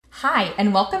Hi,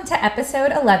 and welcome to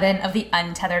episode 11 of the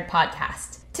Untethered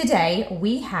podcast. Today,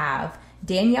 we have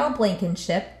Danielle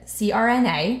Blankenship,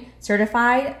 CRNA,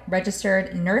 certified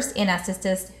registered nurse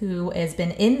anesthetist who has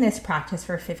been in this practice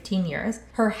for 15 years.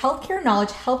 Her healthcare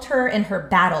knowledge helped her in her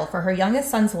battle for her youngest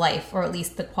son's life, or at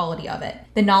least the quality of it.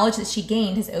 The knowledge that she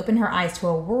gained has opened her eyes to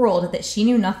a world that she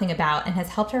knew nothing about and has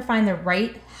helped her find the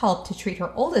right help to treat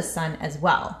her oldest son as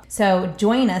well. So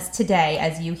join us today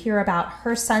as you hear about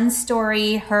her son's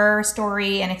story, her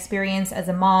story and experience as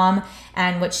a mom,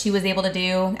 and what she was able to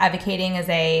do advocating as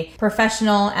a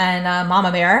professional and a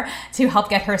mama bear to help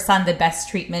get her son the best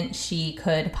treatment she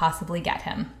could possibly get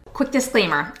him. Quick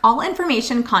disclaimer, all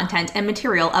information, content, and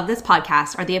material of this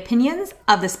podcast are the opinions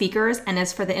of the speakers and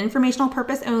is for the informational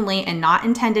purpose only and not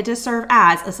intended to serve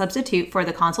as a substitute for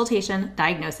the consultation,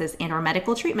 diagnosis, and or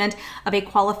medical treatment of a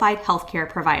qualified healthcare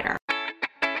provider.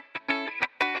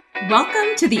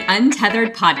 Welcome to the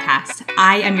Untethered podcast.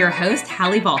 I am your host,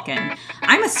 Hallie Vulcan.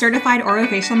 I'm a certified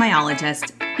orofacial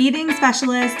myologist, feeding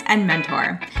specialist, and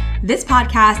mentor. This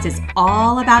podcast is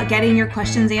all about getting your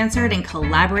questions answered and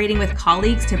collaborating with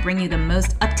colleagues to bring you the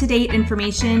most up-to-date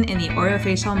information in the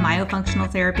orofacial myofunctional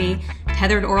therapy,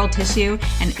 tethered oral tissue,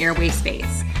 and airway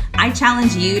space. I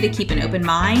challenge you to keep an open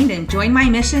mind and join my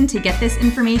mission to get this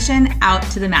information out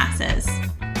to the masses.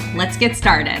 Let's get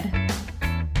started.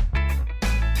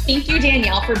 Thank you,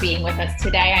 Danielle, for being with us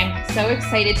today. I'm so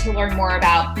excited to learn more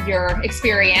about your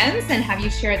experience and have you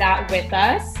share that with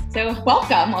us. So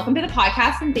welcome to the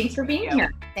podcast, and thanks for being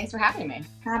here. Thanks for having me.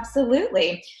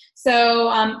 Absolutely.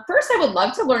 So first, I would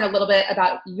love to learn a little bit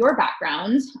about your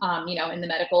background, in the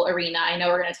medical arena. I know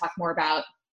we're going to talk more about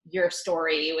your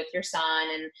story with your son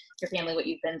and your family, what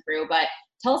you've been through, but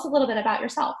tell us a little bit about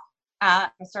yourself. I'm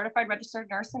a certified registered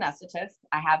nurse anesthetist.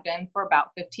 I have been for about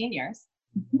 15 years.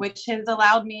 Which has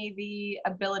allowed me the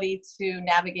ability to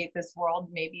navigate this world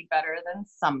maybe better than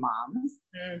some moms.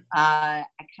 I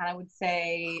kind of would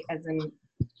say as an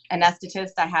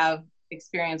anesthetist, I have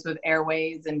experience with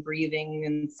airways and breathing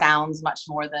and sounds much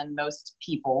more than most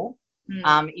people,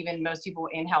 even most people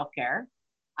in healthcare,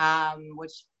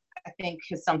 which I think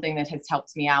is something that has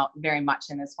helped me out very much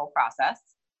in this whole process.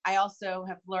 I also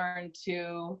have learned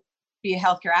to be a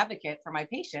healthcare advocate for my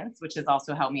patients, which has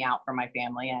also helped me out for my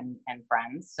family and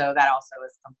friends. So that also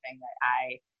is something that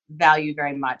I value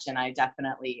very much. And I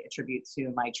definitely attribute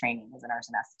to my training as a nurse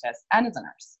anesthetist and as a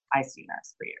nurse, ICU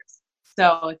nurse for years.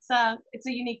 So it's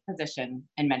a unique position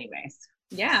in many ways.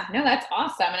 Yeah, no, that's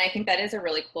awesome. And I think that is a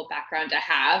really cool background to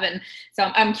have. And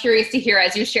so I'm curious to hear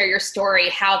as you share your story,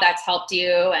 how that's helped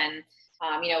you and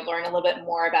learn a little bit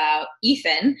more about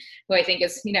Ethan, who I think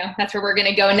is, that's where we're going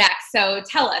to go next. So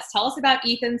tell us about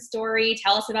Ethan's story.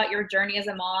 Tell us about your journey as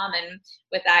a mom. And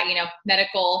with that,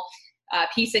 medical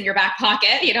piece in your back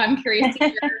pocket, I'm curious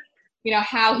to hear,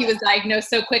 how he was diagnosed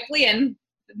so quickly. And,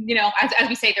 as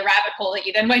we say, the rabbit hole that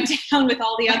you then went down with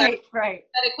all the other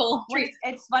medical treatments.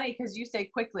 It's funny because you say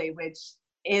quickly, which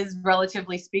is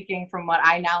relatively speaking from what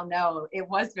I now know, it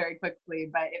was very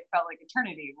quickly, but it felt like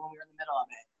eternity when we were in the middle of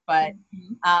it. But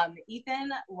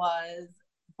Ethan was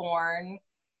born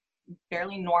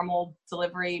fairly normal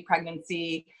delivery,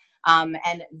 pregnancy,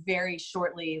 and very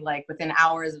shortly, like within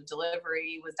hours of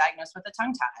delivery, was diagnosed with a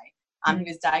tongue tie. He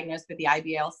was diagnosed with the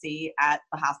IBLC at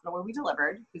the hospital where we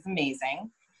delivered. It was amazing.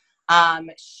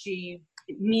 She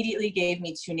immediately gave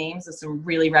me 2 names of some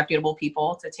really reputable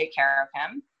people to take care of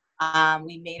him.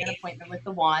 We made an appointment with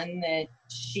the one that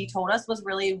she told us was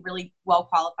really, really well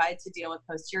qualified to deal with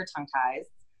posterior tongue ties.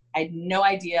 I had no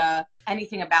idea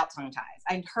anything about tongue ties.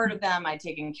 I'd heard of them. I'd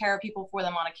taken care of people for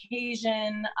them on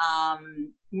occasion.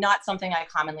 Not something I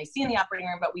commonly see in the operating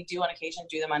room, but we do on occasion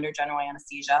do them under general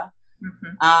anesthesia.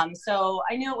 So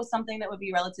I knew it was something that would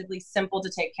be relatively simple to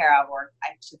take care of, or I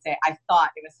should say, I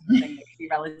thought it was something that could be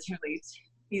relatively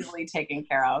easily taken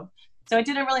care of. So it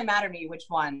didn't really matter to me which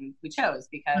one we chose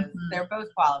because they're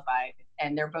both qualified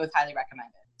and they're both highly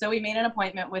recommended. So we made an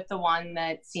appointment with the one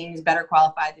that seems better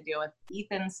qualified to deal with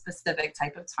Ethan's specific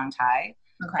type of tongue tie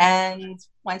and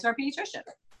went to our pediatrician.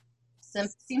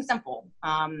 Seems simple.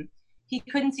 He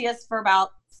couldn't see us for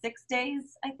about 6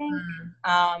 days, I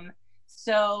think.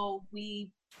 So we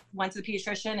went to the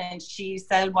pediatrician and she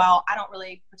said, well, I don't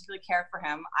really particularly care for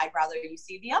him. I'd rather you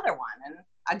see the other one. And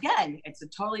again, it's a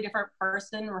totally different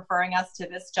person referring us to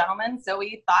this gentleman. So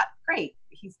we thought, great,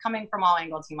 he's coming from all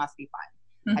angles. He must be fine.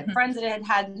 I had friends that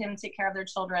had him take care of their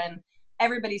children.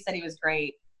 Everybody said he was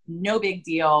great. No big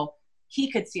deal.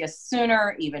 He could see us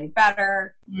sooner, even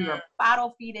better. We were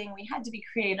bottle feeding. We had to be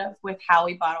creative with how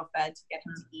we bottle fed to get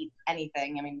him to eat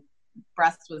anything. I mean,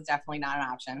 breast was definitely not an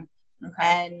option.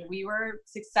 And we were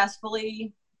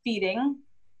successfully feeding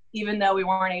even though we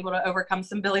weren't able to overcome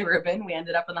some bilirubin, we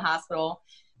ended up in the hospital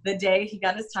the day he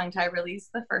got his tongue tie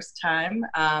released the first time,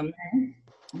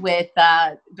 with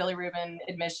bilirubin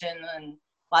admission and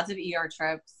lots of ER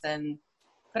trips,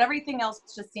 but everything else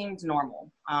just seemed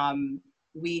normal.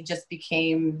 We just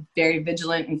became very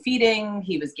vigilant in feeding.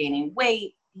 He was gaining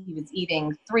weight. He was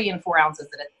eating 3 and 4 ounces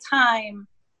at a time,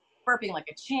 burping like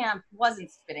a champ, wasn't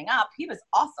spitting up. He was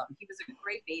awesome. He was a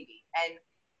great baby. And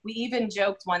we even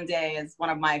joked one day, as one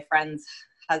of my friends,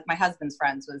 my husband's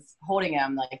friends, was holding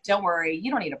him, like, don't worry,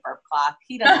 you don't need a burp cloth.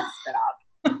 He doesn't spit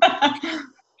up.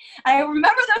 I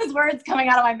remember those words coming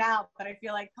out of my mouth, but I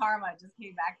feel like karma just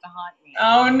came back to haunt me.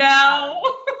 Oh no.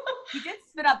 He did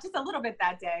spit up just a little bit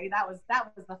that day. That was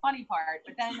the funny part.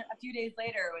 But then a few days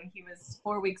later, when he was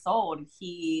 4 weeks old,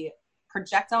 he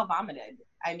projectile vomited.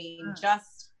 I mean,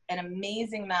 just an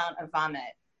amazing amount of vomit.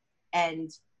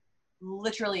 And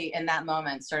literally in that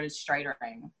moment started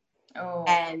striding. Oh.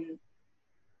 And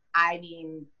I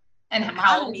mean, and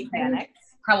how old panicked.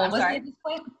 How old was he at this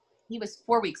point? He was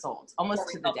 4 weeks old, almost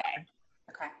to the day.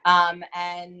 Okay.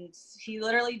 And he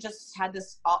literally just had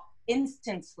this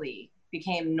instantly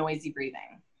became noisy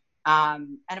breathing.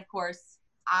 And of course,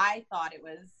 I thought it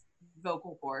was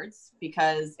vocal cords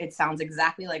because it sounds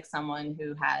exactly like someone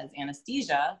who has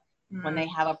anesthesia when they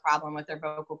have a problem with their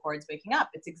vocal cords waking up.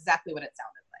 It's exactly what it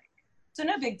sounded like. So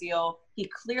no big deal. He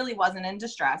clearly wasn't in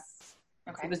distress.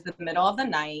 Okay. It was the middle of the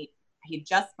night. He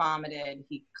just vomited.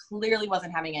 He clearly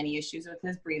wasn't having any issues with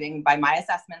his breathing. By my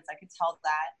assessments, I could tell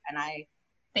that. And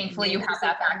thankfully you have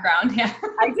that background. Yeah.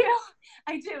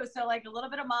 I do. So like a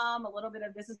little bit of mom, a little bit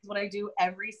of this is what I do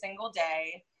every single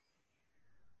day.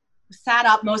 Sat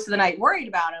up most of the night worried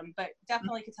about him, but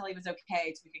definitely could tell he was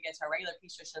okay so we could get to a regular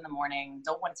pediatrician in the morning.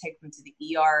 Don't want to take him to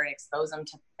the ER and expose him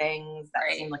to things.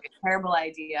 That seemed like a terrible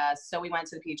idea. So we went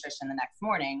to the pediatrician the next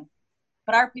morning,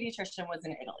 but our pediatrician was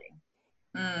in Italy.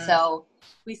 So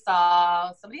we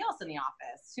saw somebody else in the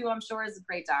office who I'm sure is a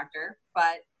great doctor,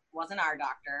 but wasn't our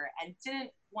doctor and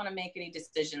didn't want to make any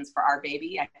decisions for our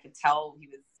baby. I could tell he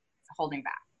was holding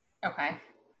back. Okay.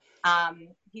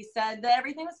 He said that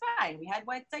everything was fine. We had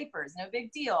wet diapers, no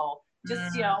big deal.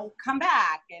 Just, come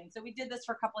back. And so we did this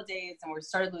for a couple of days and we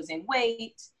started losing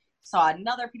weight. Saw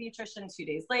another pediatrician 2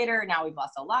 days later. Now we've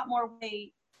lost a lot more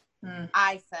weight.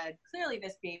 I said, clearly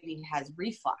this baby has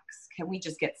reflux. Can we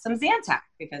just get some Zantac?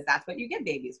 Because that's what you give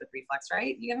babies with reflux,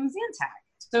 right? You give them Zantac.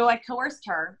 So I coerced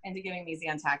her into giving me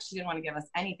Zantac. She didn't want to give us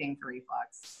anything for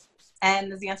reflux.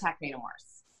 And the Zantac made him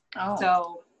worse. Oh.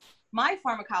 So my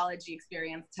pharmacology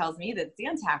experience tells me that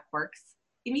Zantac works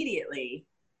immediately.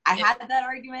 I had that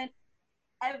argument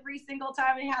every single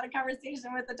time I had a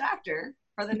conversation with the doctor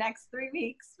for the next 3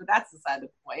 weeks, but that's beside the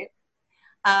point.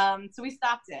 So we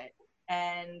stopped it.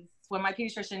 And when my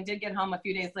pediatrician did get home a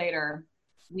few days later,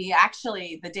 we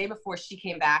actually, the day before she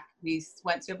came back, we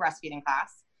went to a breastfeeding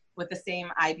class with the same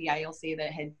IBILC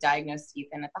that had diagnosed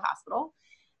Ethan at the hospital.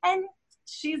 And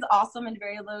she's awesome and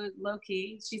very low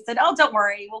key. She said, oh, don't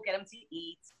worry, we'll get him to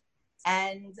eat.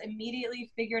 And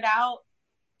immediately figured out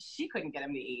she couldn't get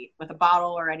him to eat with a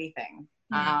bottle or anything.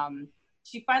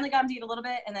 She finally got him to eat a little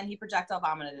bit, and then he projectile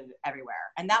vomited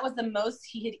everywhere. And that was the most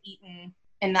he had eaten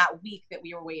in that week that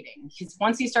we were waiting. Because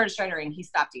once he started shuddering, he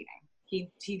stopped eating.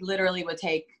 He literally would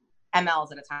take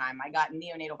mLs at a time. I got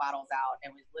neonatal bottles out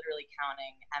and was literally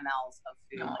counting mLs of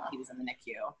food like he was in the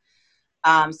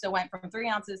NICU. So went from 3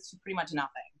 ounces to pretty much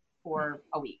nothing for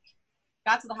a week.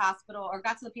 Got to the hospital, or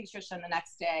got to the pediatrician the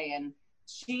next day, and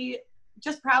she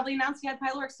just proudly announced he had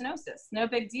pyloric stenosis. No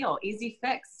big deal. Easy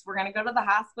fix. We're going to go to the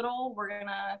hospital. We're going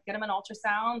to get him an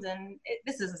ultrasound, and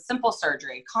this is a simple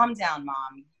surgery. Calm down,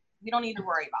 Mom. We don't need to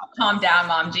worry about this. Calm down,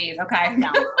 Mom. Geez. Okay. Calm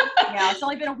down. Yeah, it's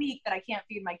only been a week that I can't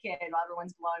feed my kid while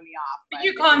everyone's blowing me off. But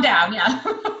you calm down, yeah.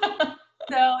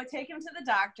 So I take him to the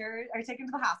doctor, or take him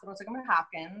to the hospital, took him to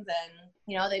Hopkins, and,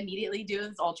 they immediately do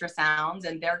his ultrasounds,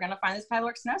 and they're going to find this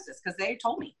pyloric stenosis because they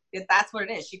told me that's what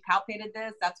it is. She palpated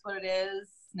this. That's what it is.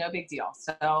 No big deal.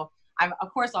 So I'm,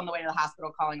 of course, on the way to the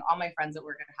hospital calling all my friends that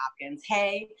work at Hopkins.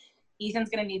 Hey, Ethan's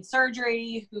going to need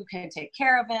surgery. Who can take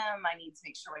care of him? I need to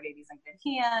make sure my baby's in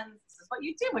good hands. This is what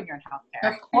you do when you're in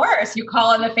healthcare. Of course. You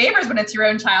call in the favors when it's your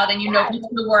own child and you know people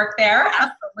who work there.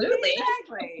 Absolutely.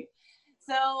 Exactly.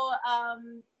 So,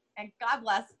 and God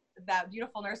bless that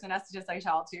beautiful nurse anesthetist I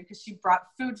talked to, because she brought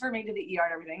food for me to the ER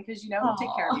and everything, because, we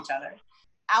take care of each other.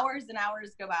 Hours and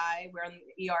hours go by. We're in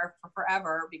the ER for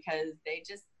forever because they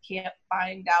just can't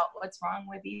find out what's wrong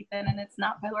with Ethan, and it's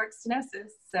not pyloric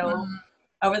stenosis. So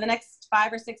over the next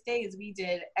 5 or 6 days, we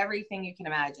did everything you can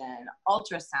imagine.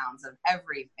 Ultrasounds of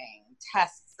everything,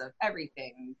 tests of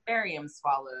everything, barium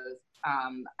swallows,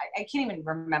 I can't even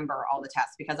remember all the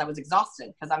tests because I was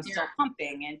exhausted because I'm still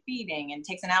pumping and feeding, and it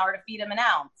takes an hour to feed him an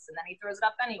ounce, and then he throws it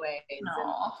up anyway.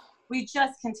 We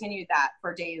just continued that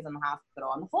for days in the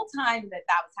hospital. And the whole time that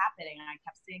was happening, I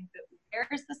kept saying,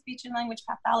 where's the speech and language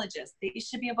pathologist? They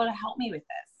should be able to help me with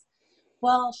this.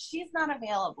 Well, she's not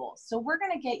available, so we're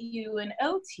going to get you an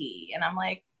OT. And I'm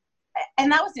like,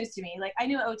 and that was news to me. Like, I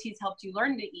knew OTs helped you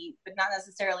learn to eat, but not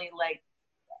necessarily like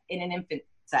in an infant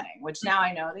setting, which now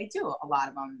I know they do a lot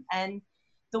of them. And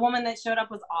the woman that showed up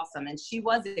was awesome, and she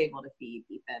was able to feed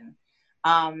Ethan.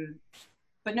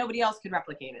 But nobody else could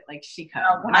replicate it like she could.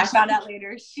 And I found out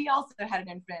later she also had an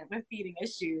infant with feeding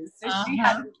issues. So she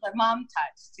had the mom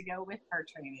touch to go with her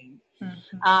training.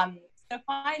 So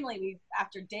finally,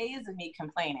 after days of me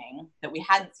complaining that we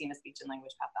hadn't seen a speech and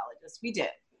language pathologist, we did.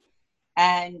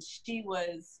 And she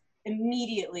was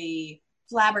immediately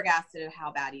flabbergasted at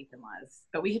how bad Ethan was.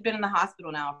 But we had been in the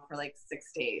hospital now for like 6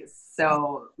 days.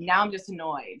 So now I'm just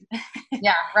annoyed.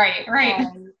 Yeah, right.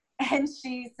 And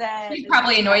she said, she's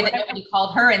probably annoyed that nobody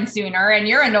called her in sooner, and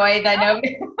you're annoyed that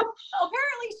nobody.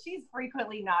 Apparently she's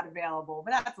frequently not available,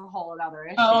 but that's a whole other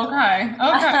issue. Oh,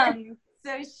 okay.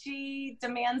 So she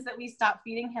demands that we stop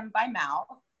feeding him by mouth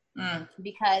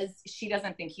because she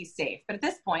doesn't think he's safe. But at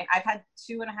this point, I've had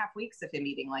 2.5 weeks of him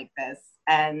eating like this.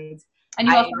 And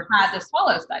you also had the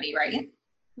swallow study, right?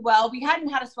 Well, we hadn't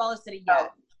had a swallow study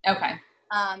yet. Oh, okay.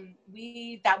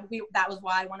 That was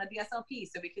why I wanted the SLP,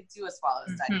 so we could do a swallow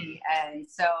study. And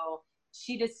so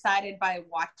she decided by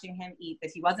watching him eat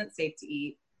that he wasn't safe to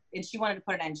eat, and she wanted to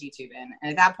put an NG tube in.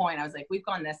 And at that point, I was like, we've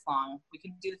gone this long. We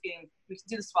can do the feeding. We can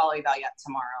do the swallow eval yet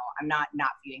tomorrow. I'm not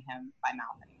feeding him by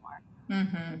mouth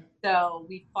anymore. So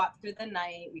we fought through the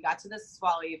night. We got to the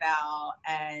swallow eval,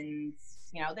 and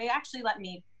they actually let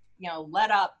me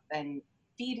let up and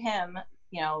feed him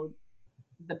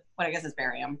what I guess is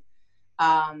barium.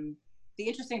 The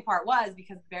interesting part was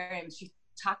because barium, she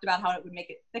talked about how it would make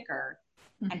it thicker,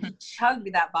 and he chugged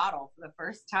that bottle for the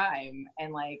first time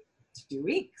in like 2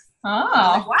 weeks. I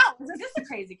was like, wow, this is a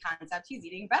crazy concept. He's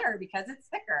eating better because it's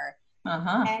thicker.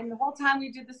 And the whole time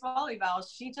we did the swallow eval,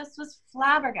 she just was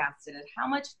flabbergasted at how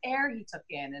much air he took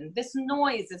in, and this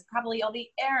noise is probably all the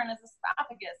air in his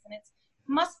esophagus, and it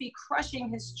must be crushing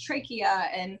his trachea,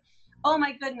 and oh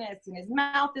my goodness, and his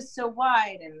mouth is so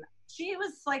wide. And she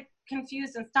was like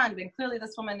confused and stunned, and clearly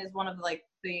this woman is one of like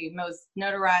the most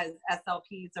notarized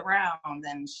SLPs around,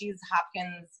 and she's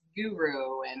Hopkins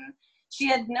guru, and she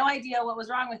had no idea what was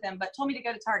wrong with him, but told me to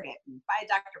go to Target and buy a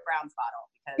Dr. Brown's bottle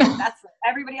because that's what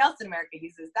everybody else in America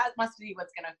uses. That must be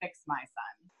what's going to fix my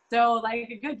son. So like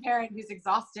a good parent who's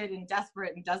exhausted and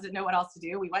desperate and doesn't know what else to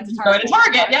do, we went to Target.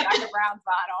 Dr. Brown's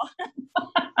bottle.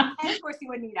 And of course he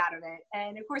wouldn't eat out of it.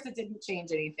 And of course it didn't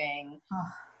change anything.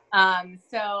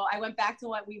 So I went back to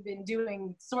what we've been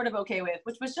doing sort of okay with,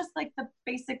 which was just like the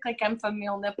basic like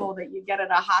Enfamil nipple that you get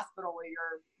at a hospital with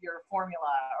your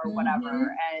formula or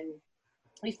whatever. And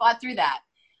we fought through that.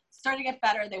 Started to get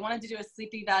better. They wanted to do a sleep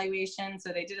evaluation.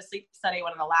 So they did a sleep study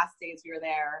one of the last days we were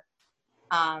there.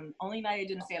 Only night I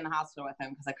didn't stay in the hospital with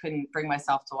him because I couldn't bring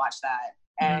myself to watch that.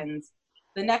 And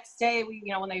the next day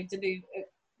when they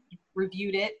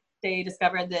reviewed it, they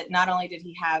discovered that not only did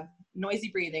he have noisy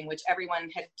breathing, which everyone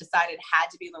had decided had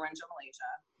to be laryngeal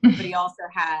malacia, but he also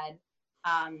had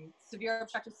severe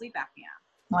obstructive sleep apnea.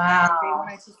 Wow. And they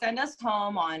wanted to send us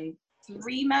home on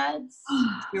 3 meds.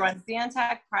 We were on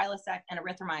Zantac, Prilosec, and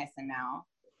erythromycin now.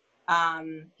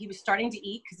 He was starting to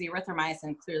eat because the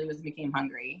erythromycin clearly was making him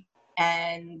hungry.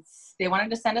 And they wanted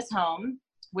to send us home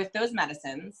with those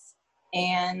medicines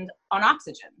and on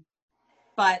oxygen.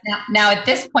 But now at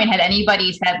this point, had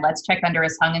anybody said, let's check under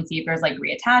his tongue and see if there's like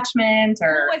reattachment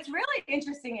or? What's really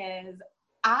interesting is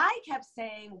I kept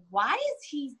saying, why is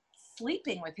he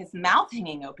sleeping with his mouth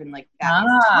hanging open like that?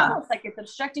 His tongue looks like it's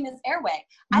obstructing his airway.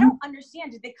 I don't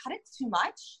understand. Did they cut it too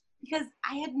much? Because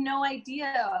I had no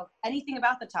idea of anything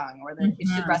about the tongue or that it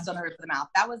should rest on the roof of the mouth.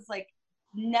 That was like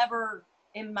never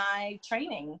in my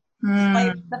training.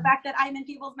 Like the fact that I'm in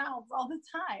people's mouths all the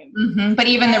time. But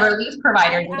even the release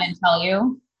provider didn't tell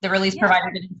you. The release provider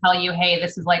didn't tell you, hey,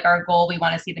 this is like our goal. We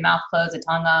want to see the mouth close, the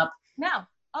tongue up. No.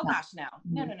 Oh gosh, no.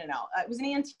 It was an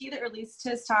ENT that released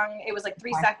his tongue. It was like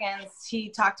 3 seconds. He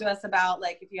talked to us about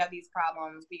like, if you have these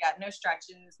problems, we got no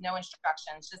stretches, no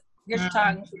instructions, just here's your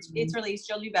tongue. It's released.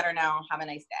 You'll do better now. Have a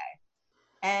nice day.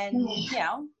 And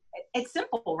it's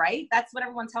simple, right? That's what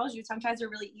everyone tells you. Tongue ties are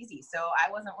really easy. So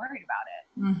I wasn't worried about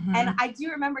it. And I do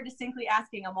remember distinctly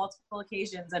asking on multiple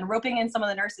occasions and roping in some of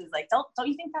the nurses, like, don't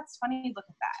you think that's funny? Look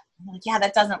at that. And they're like, yeah,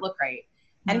 that doesn't look right.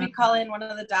 And we'd call in one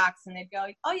of the docs and they'd go,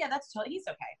 oh yeah, that's totally, he's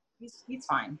okay. He's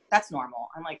fine. That's normal.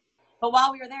 I'm like, but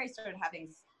while we were there, he started having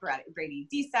Brady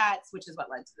DSATs, which is what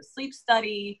led to the sleep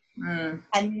study.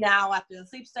 And now after the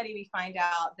sleep study, we find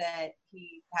out that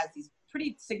he has these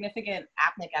pretty significant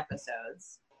apneic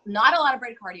episodes. Not a lot of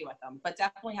bradycardia with them, but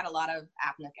definitely had a lot of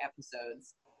apneic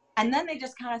episodes. And then they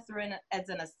just kind of threw in as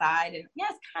an aside, and yeah,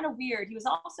 it's kind of weird. He was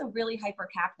also really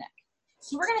hypercapnic.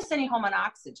 So we're going to send him home on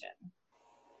oxygen.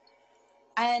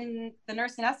 And the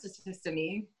nurse anesthetist to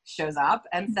me shows up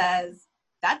and says,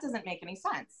 that doesn't make any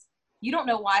sense. You don't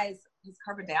know why his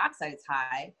carbon dioxide is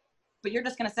high, but you're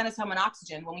just going to send us home on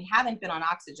oxygen when we haven't been on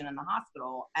oxygen in the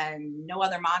hospital and no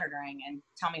other monitoring, and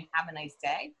tell me, have a nice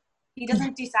day. He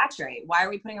doesn't desaturate. Why are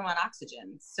we putting him on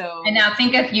oxygen? So, and now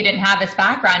think if you didn't have this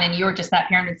background and you were just that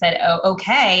parent and said, oh,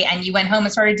 okay, and you went home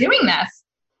and started doing this.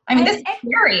 I mean, this is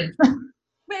scary.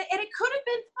 But it could have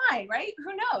been fine, right?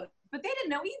 Who knows? But they didn't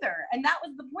know either. And that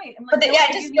was the point. Like, but yeah,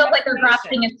 it just feels like they're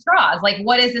grasping at straws. Like,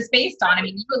 what is this based on? I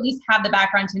mean, you at least have the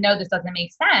background to know this doesn't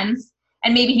make sense.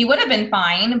 And maybe he would have been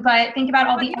fine, but think about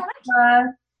all the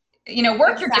extra,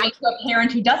 work you're giving to a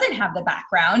parent who doesn't have the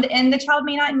background, and the child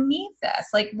may not need this.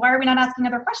 Like, why are we not asking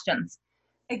other questions?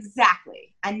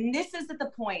 Exactly. And this is at the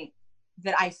point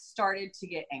that I started to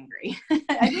get angry.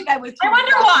 I think I was. I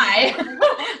wonder why.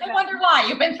 I wonder why.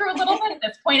 You've been through a little bit at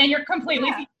this point, and you're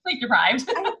completely sleep deprived.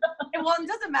 Well, it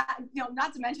doesn't matter.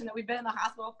 Not to mention that we've been in the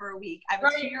hospital for a week. I have a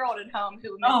 2-year-old at home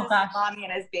who misses his mommy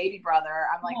and his baby brother.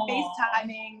 I'm like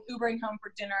FaceTiming, Ubering home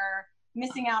for dinner,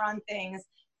 missing out on things.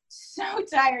 So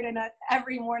tired, and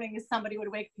every morning somebody would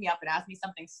wake me up and ask me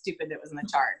something stupid that was in the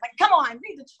chart. Like, come on,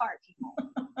 read the chart, people.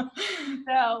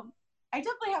 So I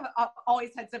definitely have always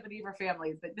had sympathy for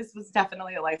families, but this was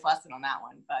definitely a life lesson on that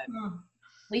one. But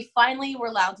we finally were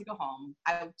allowed to go home.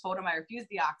 I told him I refused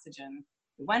the oxygen.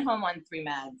 We went home on 3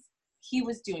 meds. He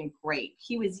was doing great.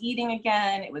 He was eating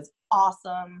again. It was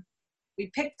awesome.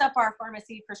 We picked up our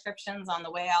pharmacy prescriptions on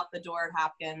the way out the door at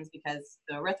Hopkins because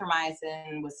the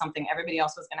erythromycin was something everybody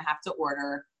else was going to have to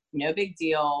order. No big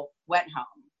deal. Went home.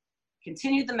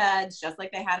 Continued the meds just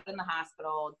like they had it in the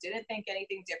hospital. Didn't think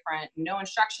anything different. No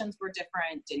instructions were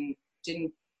different.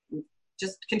 Didn't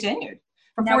just continued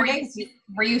for 4 days.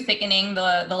 Were you thickening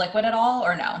the liquid at all,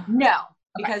 or no? No,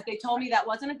 because they told me that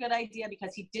wasn't a good idea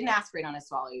because he didn't aspirate on his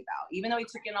swallow eval. Even though he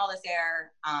took in all this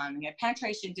air, he had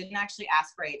penetration, didn't actually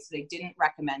aspirate, so they didn't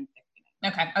recommend thickening.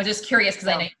 Okay, I was just curious because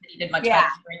I know you did much better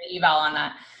during the eval on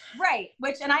that. Right,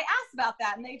 and I asked about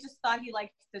that, and they just thought he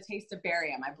liked the taste of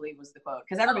barium, I believe was the quote,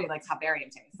 because everybody likes how barium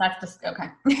tastes. That's just, okay.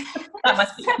 That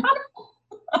must be.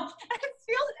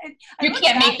 You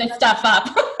can't make this stuff up.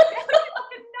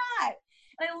 Not.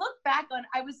 And I look back on,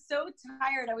 I was so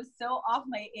tired. I was so off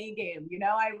my A game.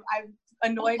 I'm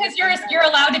annoyed. Because you're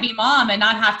allowed to be mom and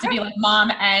not have to be like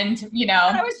mom and,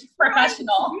 I was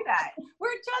professional. To do that. We're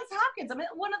at Johns Hopkins. I'm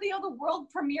at one of the other world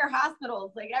premier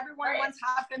hospitals. Like, everyone wants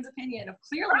Hopkins' opinion of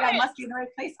clearly I must be in the right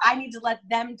place. I need to let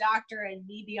them doctor and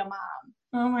me be a mom.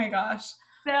 Oh my gosh.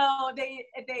 So they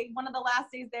one of the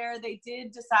last days there, they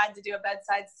did decide to do a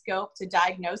bedside scope to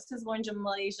diagnose his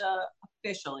laryngomalacia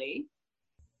officially.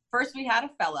 First, we had a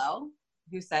fellow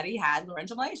who said he had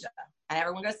laryngomalacia. And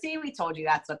everyone goes, see, we told you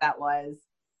that's what that was.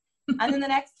 And then the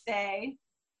next day,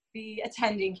 the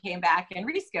attending came back and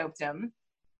re-scoped him.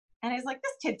 And he's like,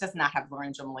 this kid does not have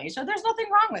laryngomalacia. There's nothing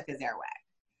wrong with his airway.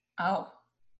 Oh.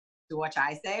 To which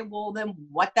I say, well, then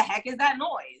what the heck is that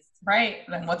noise? Right.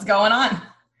 Then what's going on?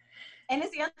 And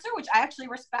his answer, which I actually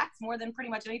respect more than pretty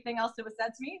much anything else that was said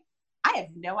to me, I have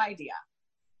no idea.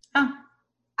 Oh.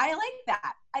 I like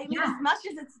that. I mean, as much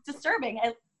as it's disturbing,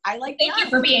 I like Thank you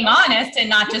for being honest and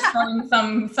not just throwing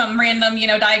some random,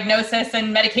 diagnosis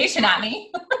and medication at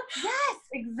me. Yes,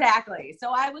 exactly.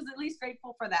 So I was at least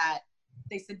grateful for that.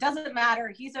 They said, doesn't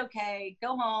matter. He's okay.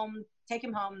 Go home, take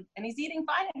him home. And he's eating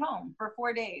fine at home for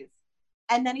 4 days.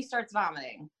 And then he starts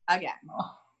vomiting again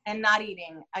and not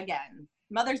eating again.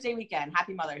 Mother's Day weekend.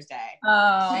 Happy Mother's Day.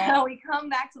 Oh. So we come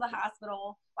back to the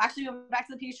hospital. Actually, we went back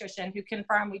to the pediatrician who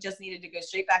confirmed we just needed to go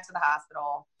straight back to the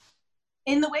hospital.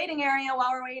 In the waiting area,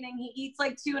 while we're waiting, he eats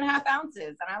like 2.5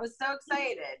 ounces. And I was so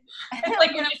excited. It's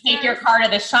like when you take your car to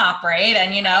the shop, right?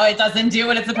 And, it doesn't do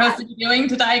what it's supposed to be doing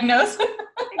to diagnose.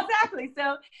 Exactly.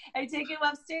 So I take him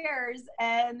upstairs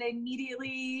and they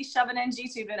immediately shove an NG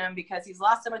tube in him because he's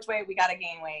lost so much weight. We got to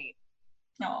gain weight.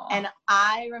 Aww. And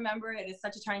I remember it is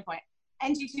such a turning point.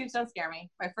 NG tubes don't scare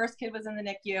me. My first kid was in the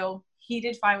NICU. He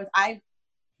did fine with, I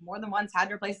more than once had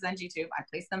to replace his NG tube. I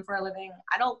placed them for a living.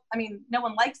 No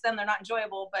one likes them. They're not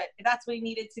enjoyable, but if that's what he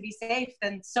needed to be safe,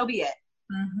 then so be it.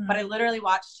 Mm-hmm. But I literally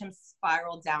watched him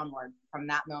spiral downward from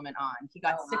that moment on. He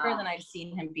got sicker than I'd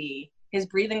seen him be. His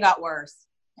breathing got worse.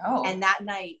 Oh. And that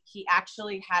night he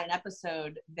actually had an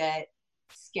episode that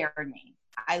scared me.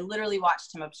 I literally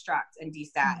watched him obstruct and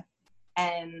desat.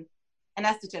 And an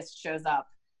anesthetist shows up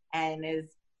and is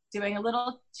doing a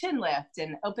little chin lift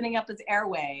and opening up his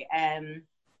airway. And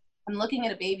I'm looking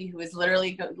at a baby who is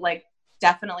literally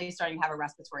definitely starting to have a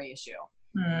respiratory issue.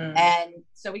 And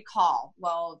so we call.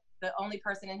 Well, the only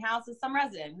person in house is some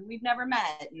resident who we've never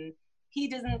met. And he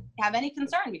doesn't have any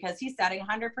concern because he's setting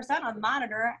 100% on the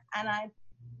monitor. And I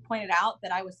pointed out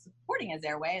that I was supporting his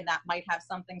airway, and that might have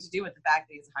something to do with the fact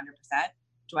that he's 100%.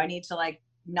 Do I need to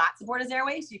not support his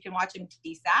airway so you can watch him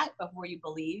desat before you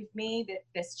believe me that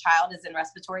this child is in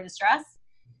respiratory distress?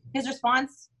 His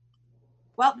response,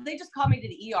 well, they just called me to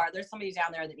the ER. There's somebody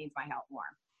down there that needs my help more.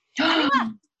 And he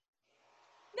left.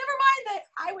 Never mind that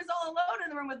I was all alone in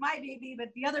the room with my baby, but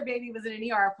the other baby was in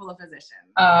an ER full of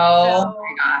physicians. Oh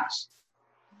my gosh.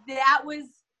 That was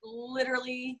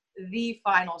literally the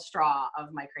final straw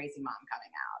of my crazy mom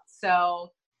coming out.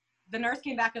 So the nurse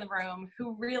came back in the room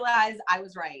who realized I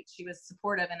was right. She was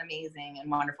supportive and amazing and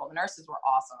wonderful. The nurses were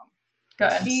awesome.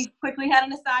 Good. She quickly had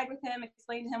an aside with him,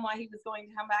 explained to him why he was going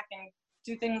to come back and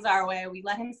do things our way. We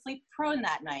let him sleep prone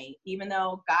that night, even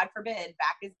though, God forbid,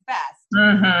 back is best.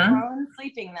 Prone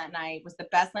sleeping that night was the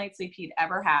best night's sleep he'd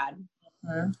ever had.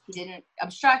 He didn't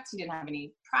obstruct. He didn't have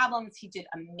any problems. He did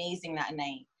amazing that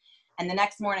night. And the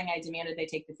next morning, I demanded they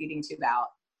take the feeding tube out.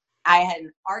 I had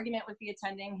an argument with the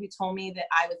attending who told me that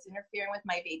I was interfering with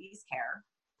my baby's care.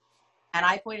 And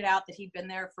I pointed out that he'd been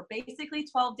there for basically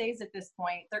 12 days at this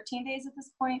point, 13 days at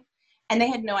this point, and they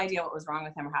had no idea what was wrong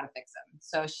with him or how to fix him.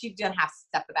 So she didn't have to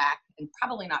step back and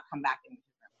probably not come back into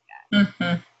the room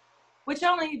again. Which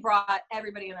only brought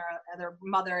everybody and their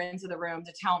mother into the room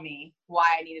to tell me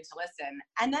why I needed to listen.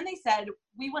 And then they said,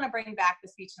 we want to bring back the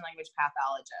speech and language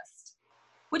pathologist,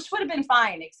 which would have been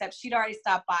fine, except she'd already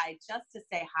stopped by just to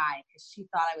say hi because she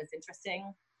thought I was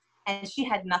interesting. And she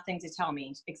had nothing to tell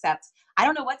me except, I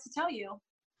don't know what to tell you.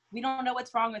 We don't know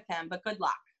what's wrong with him, but good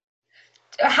luck.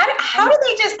 How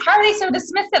are they so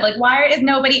dismissive? Why is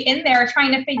nobody in there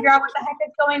trying to figure out what the heck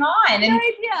is going on? And no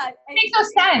idea. It makes no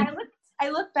sense. I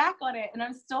look back on it and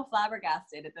I'm still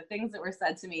flabbergasted at the things that were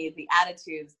said to me, the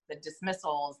attitudes, the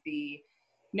dismissals, the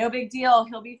no big deal,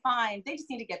 he'll be fine. They just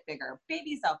need to get bigger.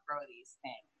 Babies outgrow these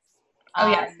things. Oh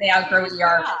yes, they outgrow ER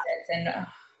visits and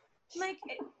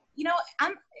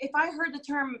if I heard the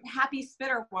term happy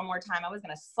spitter one more time, I was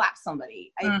gonna slap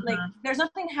somebody. There's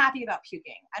nothing happy about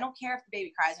puking. I don't care if the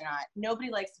baby cries or not. Nobody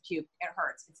likes to puke. It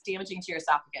hurts. It's damaging to your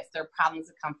esophagus. There are problems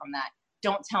that come from that.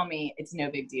 Don't tell me it's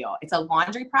no big deal. It's a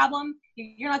laundry problem.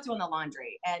 You're not doing the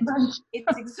laundry, and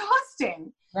it's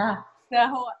exhausting. Yeah.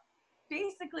 So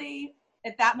basically,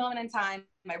 at that moment in time,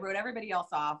 I wrote everybody else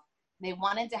off. They'd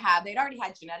already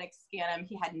had genetics scan him.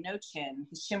 He had no chin.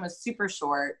 His chin was super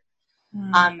short.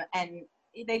 And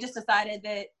they just decided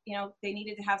that, they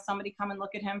needed to have somebody come and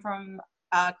look at him from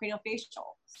craniofacial.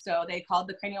 So they called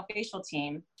the craniofacial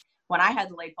team. When I had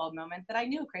the light bulb moment that I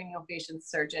knew a craniofacial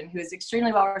surgeon who is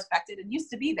extremely well respected and used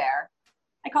to be there,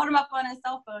 I called him up on his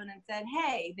cell phone and said,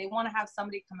 hey, they want to have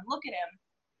somebody come and look at him.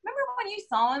 Remember when you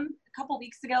saw him a couple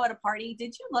weeks ago at a party?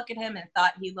 Did you look at him and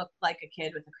thought he looked like a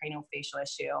kid with a craniofacial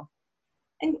issue?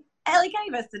 And like any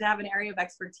of us that have an area of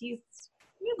expertise,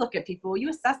 you look at people, you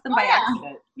assess them by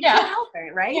accident. You can't help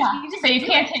it, right? Yeah. So you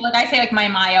can't take, I say my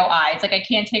myo eyes. I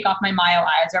can't take off my myo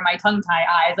eyes or my tongue tie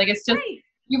eyes. It's just,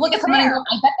 you look at someone and go,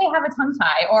 I bet they have a tongue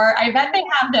tie, or I bet they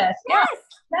have this. Yes.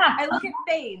 Yeah. I look at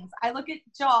veins. I look at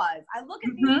jaws. I look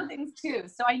at these things too.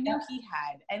 So I knew he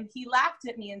had, and he laughed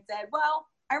at me and said, well,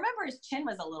 I remember his chin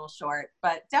was a little short,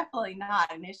 but definitely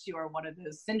not an issue or one of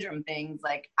those syndrome things.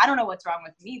 I don't know what's wrong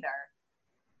with him either.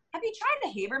 Have you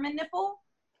tried a Haberman nipple?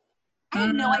 I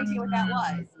had no idea what that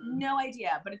was. No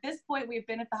idea. But at this point, we've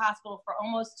been at the hospital for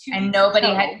almost 2 weeks. And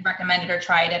nobody had recommended or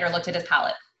tried it or looked at his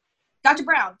palate. Dr.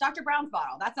 Brown's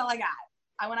bottle. That's all I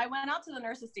got. When I went out to the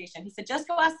nurse's station, he said, just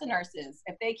go ask the nurses.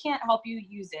 If they can't help you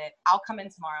use it, I'll come in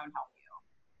tomorrow and help you.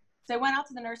 So I went out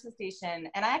to the nurse's station,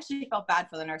 and I actually felt bad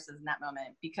for the nurses in that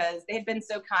moment because they had been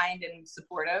so kind and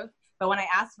supportive. But when I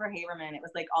asked for Haberman, it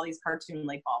was like all these cartoon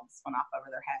light bulbs went off over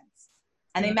their heads.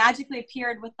 And they magically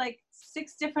appeared with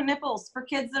 6 different nipples for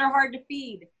kids that are hard to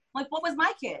feed. What was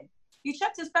my kid? You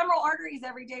checked his femoral arteries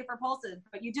every day for pulses,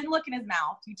 but you didn't look in his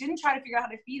mouth. You didn't try to figure out how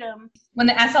to feed him. When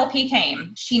the SLP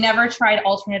came, she never tried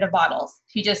alternative bottles.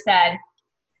 She just said,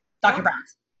 Dr.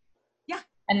 Brown's. Yeah.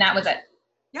 And that was it.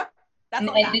 Yep. That's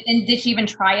all. And did she even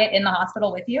try it in the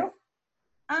hospital with you?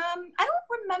 I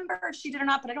don't remember if she did or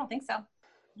not, but I don't think so.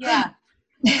 Yeah.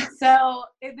 So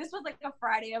this was a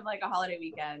Friday of a holiday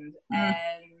weekend, and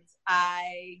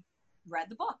I read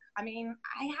the book. I mean,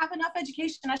 I have enough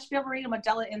education. I should be able to read a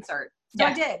Modella insert. So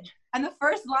I did. And the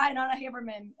first line on a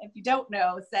Haberman, if you don't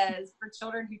know, says, for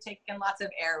children who take in lots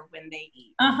of air when they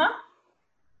eat.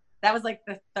 That was like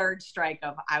the third strike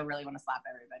of, I really want to slap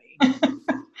everybody.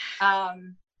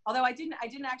 Although I didn't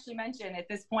actually mention at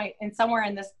this point, and somewhere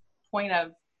in this point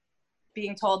of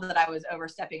being told that I was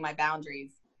overstepping my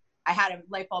boundaries, I had a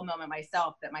light bulb moment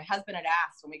myself that my husband had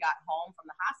asked when we got home from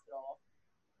the hospital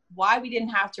why we didn't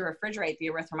have to refrigerate the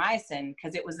erythromycin,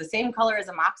 because it was the same color as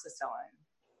amoxicillin.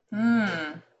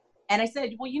 And I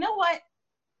said, well, you know what?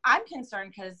 I'm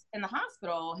concerned because in the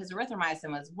hospital, his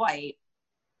erythromycin was white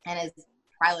and his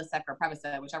Prilosec or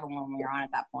Prevacid, whichever one we were on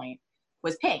at that point,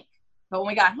 was pink. But when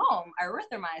we got home, our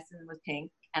erythromycin was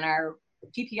pink and our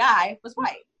PPI was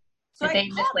white. So did they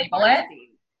mislabel it?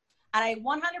 And I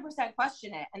 100%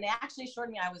 questioned it. And they actually assured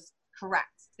me I was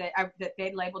correct, that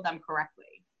they'd labeled them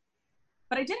correctly.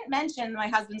 But I didn't mention my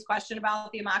husband's question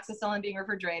about the amoxicillin being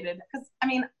refrigerated. Because, I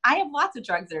mean, I have lots of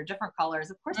drugs that are different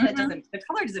colors. Of course, the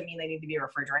color doesn't mean they need to be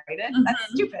refrigerated. That's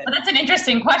stupid. But that's an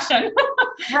interesting question.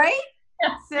 Right?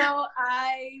 So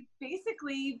I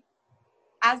basically,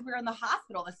 as we were in the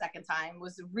hospital the second time,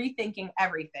 was rethinking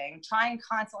everything, trying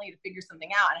constantly to figure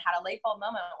something out, and had a light bulb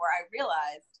moment where I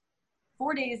realized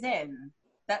 4 days in,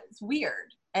 that's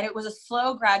weird. And it was a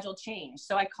slow, gradual change.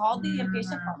 So I called the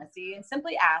inpatient pharmacy and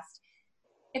simply asked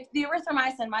if the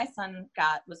erythromycin my son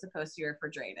got was supposed to be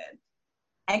refrigerated,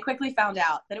 and quickly found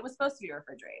out that it was supposed to be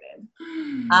refrigerated.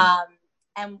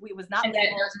 And it was not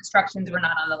labeled. Those instructions were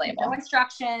not on the label. No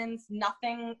instructions,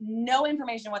 nothing, no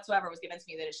information whatsoever was given to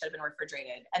me that it should have been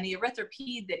refrigerated. And the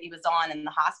erythropede that he was on in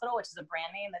the hospital, which is a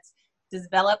brand name that's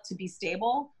developed to be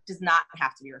stable, does not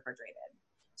have to be refrigerated.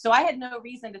 So I had no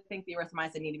reason to think the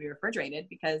erythromycin needed to be refrigerated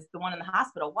because the one in the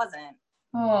hospital wasn't.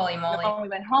 Holy moly. The one we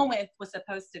went home with was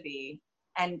supposed to be.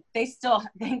 And they still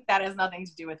think that has nothing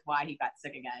to do with why he got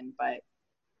sick again, but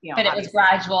you know, but it was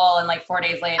gradual and like 4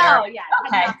 days later. Oh yeah.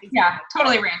 Okay. Yeah.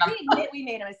 Totally random. We admit we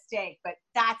made a mistake, but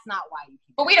that's not why you.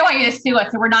 But we don't want you to sue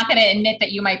us, so we're not going to admit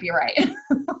that you might be right. Correct.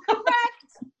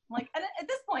 Like, and at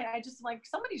this point, I just like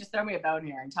somebody just throw me a bone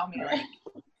here and tell me like.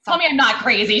 Tell me I'm not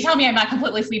crazy. Tell me I'm not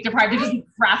completely sleep deprived. Just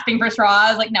grasping for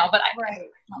straws. Like no, but right.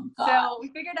 So we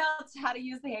figured out how to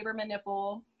use the Haberman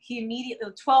nipple. He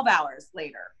immediately, 12 hours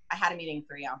later, I had him eating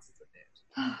 3 ounces of food.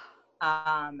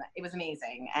 It was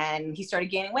amazing. And he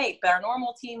started gaining weight, but our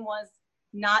normal team was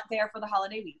not there for the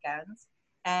holiday weekends.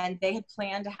 And they had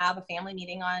planned to have a family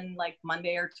meeting on like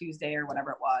Monday or Tuesday or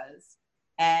whatever it was.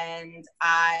 And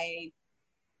I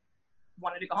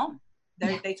wanted to go home.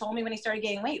 They told me when he started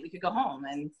gaining weight, we could go home.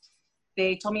 And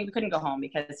they told me we couldn't go home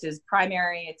because his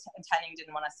primary attending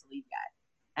didn't want us to leave yet.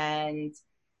 And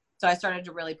so I started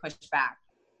to really push back.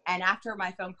 And after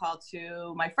my phone call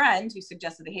to my friend who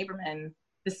suggested the Haberman,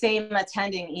 the same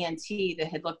attending ENT that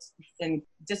had looked and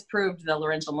disproved the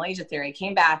laryngeal malacia theory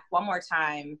came back one more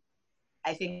time.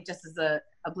 I think just as a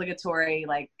obligatory,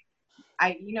 like,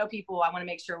 people, I want to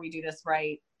make sure we do this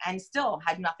right, and still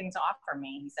had nothing to offer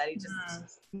me. He said he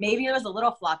just, maybe it was a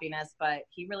little floppiness, but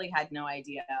he really had no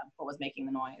idea what was making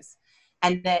the noise.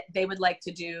 And that they would like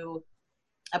to do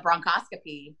a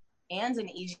bronchoscopy and an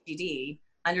EGD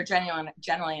under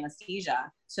general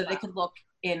anesthesia so they could look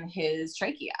in his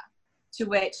trachea, to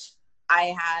which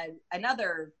I had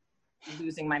another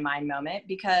losing my mind moment,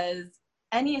 because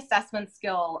any assessment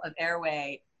skill of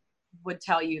airway would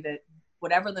tell you that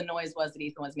whatever the noise was that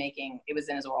Ethan was making, it was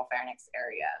in his oral pharynx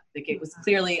area. Like it was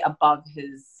clearly above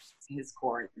his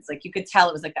cord. It's like you could tell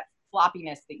it was like that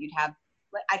floppiness that you'd have.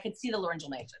 Like I could see the laryngeal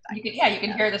malacia. You can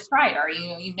hear the stridor.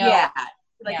 You know. Yeah,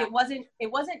 like it wasn't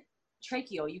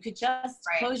tracheal. You could just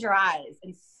close your eyes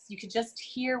and you could just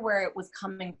hear where it was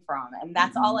coming from, and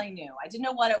that's all I knew. I didn't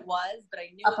know what it was, but I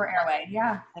knew upper airway.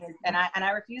 Yeah, and I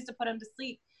refused to put him to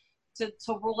sleep to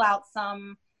rule out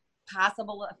some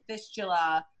possible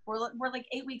fistula. We're like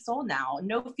 8 weeks old now.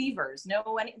 No fevers. No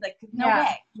way.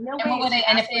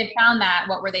 And if they had found that,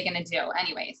 what were they going to do?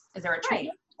 Anyways, is there a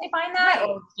treatment? They find that?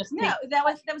 Or just no, that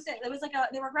was it. It was like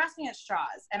they were grasping at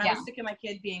straws, and I was sick of my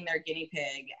kid being their guinea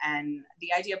pig, and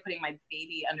the idea of putting my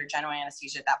baby under general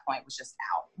anesthesia at that point was just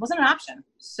out. It wasn't an option.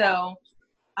 So,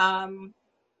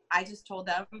 I just told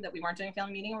them that we weren't doing a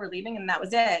family meeting, we were leaving, and that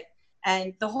was it.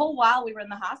 And the whole while we were in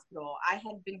the hospital, I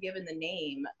had been given the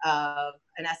name of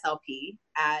an SLP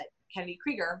at Kennedy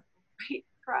Krieger right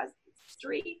across the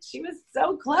street. She was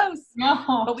so close,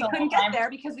 but we couldn't get there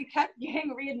because we kept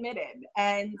getting readmitted.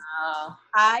 And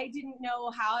I didn't know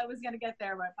how I was going to get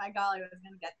there, but by golly, I was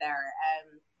going to get there.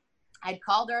 And I'd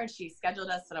called her and she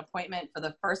scheduled us an appointment for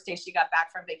the first day she got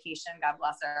back from vacation. God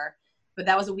bless her. but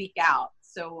that was a week out.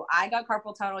 So I got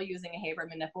carpal tunnel using a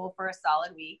Haberman nipple for a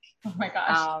solid week. Oh my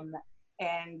gosh.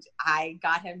 And I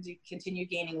got him to continue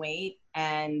gaining weight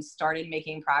and started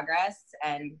making progress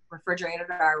and refrigerated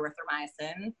our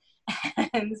erythromycin.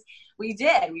 And we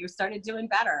did. We started doing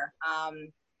better.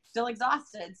 Still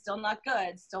exhausted, still not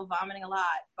good, still vomiting a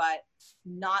lot, but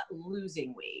not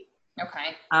losing weight.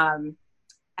 Okay.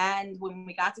 And when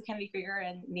we got to Kennedy Krieger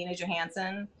and Nina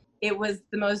Johansson, it was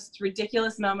the most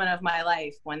ridiculous moment of my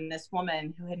life when this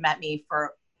woman who had met me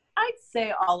for, I'd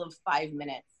say, all of 5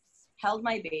 minutes, held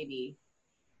my baby.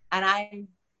 And I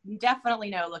definitely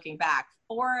know, looking back,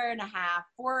 4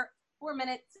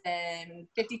 minutes and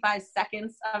 55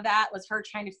 seconds of that was her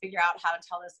trying to figure out how to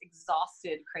tell this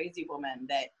exhausted, crazy woman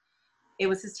that it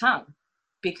was his tongue,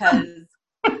 because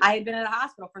I had been in a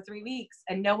hospital for 3 weeks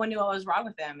and no one knew what was wrong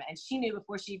with him. And she knew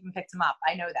before she even picked him up.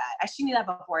 I know that. She knew that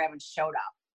before I even showed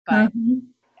up. But,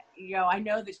 you know, I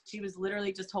know that she was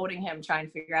literally just holding him, trying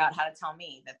to figure out how to tell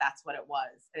me that that's what it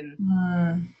was. And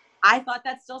I thought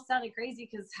that still sounded crazy,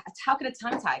 because how could a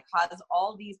tongue tie cause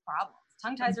all these problems?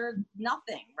 Tongue ties are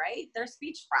nothing, right? They're a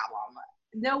speech problem.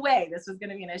 No way this was going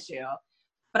to be an issue.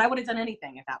 But I would have done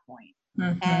anything at that point.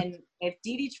 And if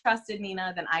Dee Dee trusted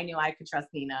Nina, then I knew I could trust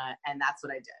Nina, and that's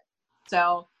what I did.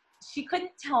 So she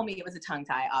couldn't tell me it was a tongue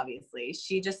tie, obviously.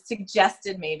 She just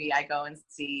suggested maybe I go and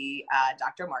see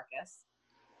Dr. Marcus.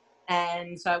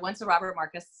 And so I went to Robert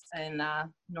Marcus in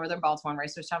northern Baltimore,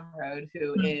 Reisterstown Road,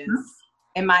 who is,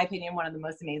 in my opinion, one of the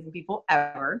most amazing people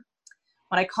ever.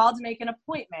 When I called to make an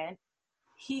appointment,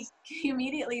 he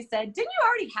immediately said, "Didn't you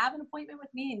already have an appointment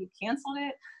with me and you canceled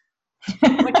it?"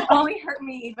 Which only hurt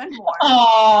me even more.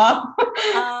 Aww.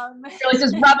 Really,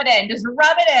 just rub it in. Just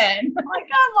rub it in. Like,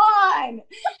 come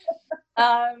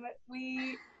on.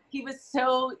 He was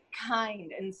so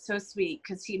kind and so sweet,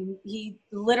 because he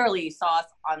literally saw us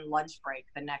on lunch break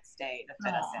the next day to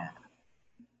fit us in.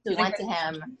 So we went to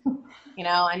him, you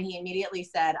know, and he immediately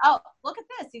said, "Oh, look at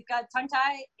this. He's got a tongue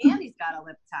tie and he's got a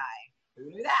lip tie. Who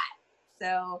knew that?"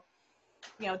 So,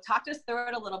 you know, talked us through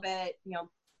it a little bit, you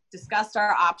know, discussed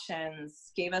our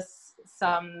options, gave us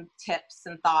some tips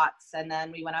and thoughts, and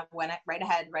then we went right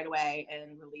ahead right away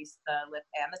and released the lip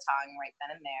and the tongue right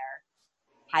then and there.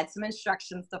 Had some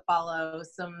instructions to follow,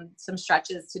 some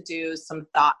stretches to do, some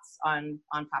thoughts on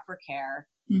proper care,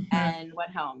 and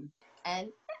went home. And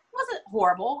it wasn't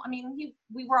horrible. I mean,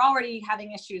 we were already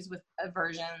having issues with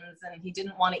aversions, and he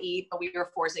didn't want to eat, but we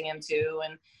were forcing him to.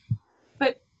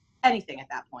 But anything at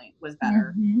that point was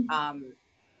better.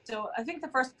 So I think the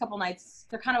first couple nights,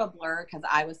 they're kind of a blur, because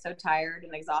I was so tired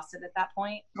and exhausted at that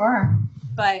point. Sure.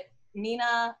 But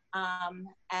Nina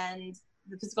and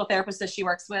the physical therapist that she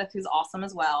works with, who's awesome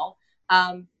as well,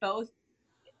 both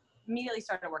immediately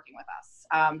started working with us.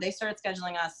 They started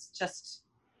scheduling us just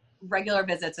regular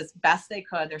visits as best they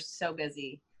could. They're so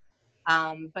busy.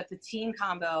 But the team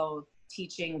combo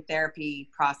teaching therapy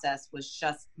process was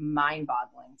just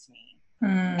mind-boggling to me.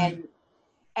 And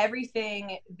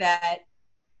everything that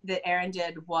Erin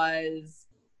did was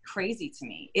crazy to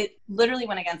me. It literally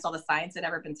went against all the science that had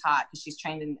ever been taught, because she's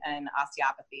trained in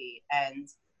osteopathy. And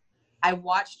I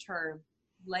watched her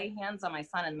lay hands on my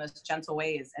son in the most gentle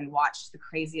ways and watch the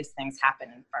craziest things happen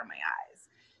in front of my eyes.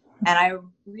 And I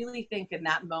really think in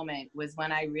that moment was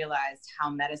when I realized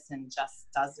how medicine just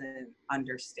doesn't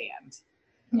understand.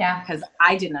 Yeah. Because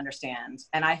I didn't understand.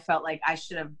 And I felt like I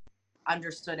should have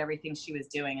understood everything she was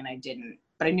doing, and I didn't.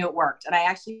 But I knew it worked.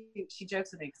 And she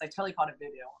jokes with me, because I totally called it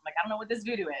voodoo. I'm like, I don't know what this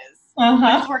voodoo is.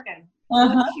 But it's working.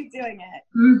 Let's keep doing it.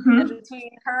 And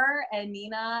between her and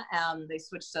Nina, they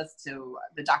switched us to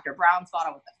the Dr. Brown's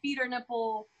bottle with the feeder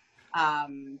nipple.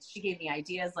 She gave me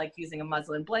ideas like using a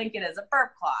muslin blanket as a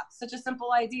burp cloth. Such a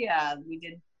simple idea. We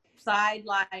did side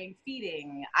lying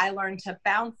feeding. I learned to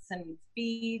bounce and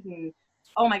feed, and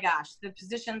oh my gosh, the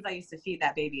positions I used to feed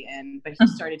that baby in, but he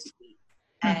started to eat.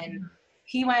 And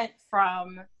he went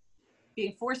from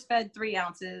being force-fed 3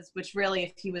 ounces, which really,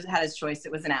 if he had his choice,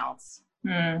 it was an ounce,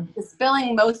 to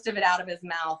spilling most of it out of his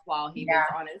mouth while he was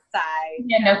on his side.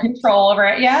 Yeah, no control over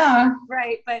it. Yeah.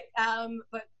 Right. But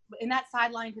in that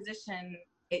sideline position,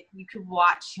 you could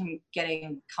watch him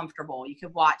getting comfortable. You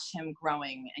could watch him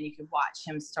growing, and you could watch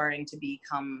him starting to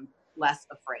become less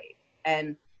afraid.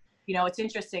 And, you know, it's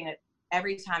interesting that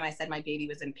every time I said my baby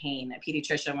was in pain, a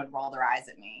pediatrician would roll their eyes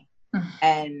at me.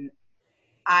 And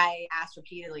I asked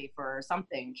repeatedly for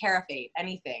something, Carafate,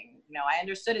 anything. You know, I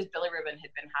understood his bilirubin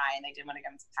had been high and they didn't want to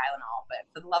give him some Tylenol, but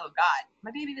for the love of God,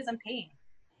 my baby was in pain.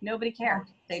 Nobody cared.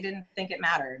 They didn't think it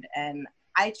mattered. And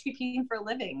I treat pain for a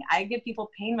living. I give people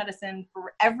pain medicine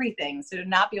for everything. So to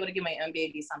not be able to give my own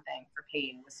baby something for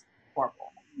pain was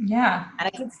horrible. Yeah. And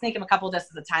I could sneak him a couple of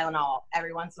doses of Tylenol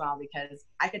every once in a while because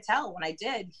I could tell when I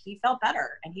did, he felt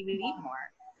better and he would eat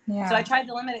more. Yeah. So I tried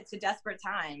to limit it to desperate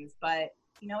times, but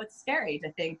you know, it's scary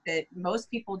to think that most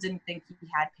people didn't think he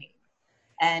had pain.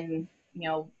 And, you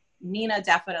know, Nina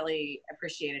definitely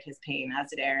appreciated his pain, as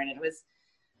did Aaron. And it was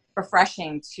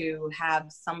refreshing to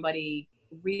have somebody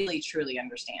really truly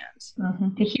understand.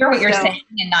 Mm-hmm. To hear what you're saying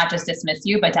and not just dismiss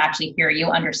you, but to actually hear you,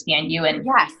 understand you, and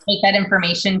take that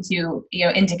information to, you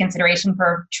know, into consideration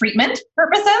for treatment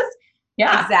purposes.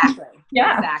 Yeah. Exactly.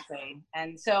 Yeah. Exactly.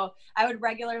 And so I would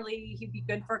regularly, he'd be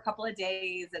good for a couple of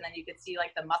days and then you could see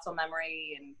like the muscle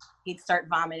memory and he'd start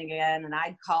vomiting again. And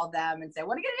I'd call them and say,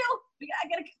 what are you going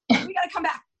to do? We gotta come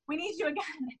back. We need you again.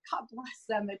 And God bless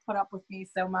them. They put up with me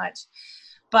so much.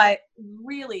 But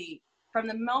really, from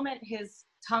the moment his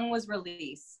tongue was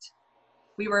released,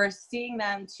 we were seeing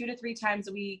them 2 to 3 times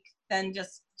a week, then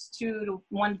just 2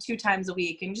 times a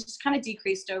week, and just kind of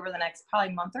decreased over the next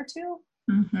probably month or two.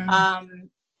 Mm-hmm.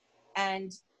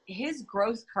 And his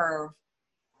growth curve,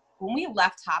 when we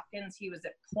left Hopkins, he was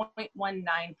at 0.19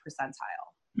 percentile.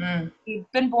 Mm. He'd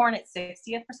been born at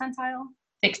 60th percentile.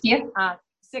 60th?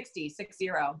 60.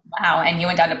 Wow. And you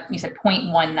went down to, you said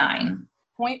 0.19.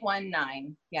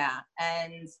 0.19, yeah.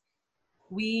 And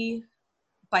we,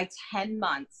 by 10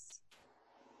 months,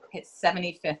 hit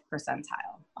 75th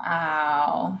percentile.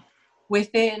 Wow.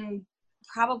 Within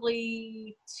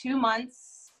probably 2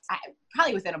 months,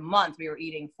 probably within a month, we were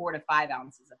eating 4 to 5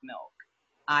 ounces of milk.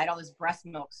 I had all this breast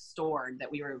milk stored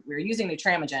that we were using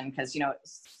Nutramigen because, you know,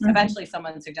 eventually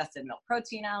someone suggested milk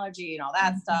protein allergy and all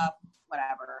that stuff,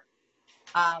 whatever.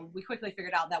 We quickly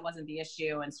figured out that wasn't the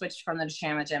issue and switched from the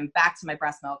Nutramigen back to my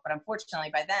breast milk. But unfortunately,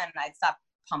 by then I'd stopped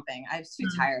pumping. I was too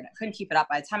tired. I couldn't keep it up.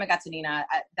 By the time I got to Nina,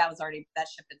 that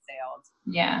ship had sailed.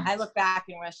 Yeah. I look back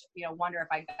and wonder if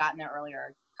I'd gotten there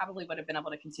earlier. Probably would have been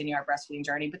able to continue our breastfeeding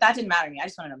journey, but that didn't matter to me. I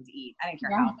just wanted them to eat. I didn't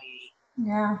care how they ate.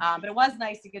 Yeah. But it was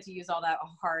nice to get to use all that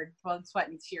hard blood, sweat,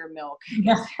 and tear milk.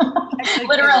 Yeah.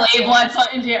 Literally blood, sweat,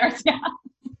 and tears.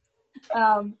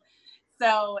 Yeah.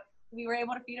 So we were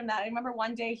able to feed him that. I remember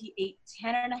one day he ate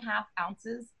 10.5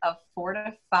 ounces of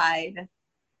fortified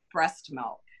breast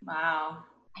milk. Wow.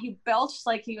 He belched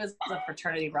like he was a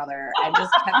fraternity brother and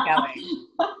just kept going.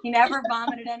 He never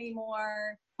vomited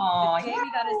anymore. Oh, the day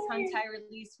we got his tongue tie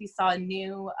released, we saw a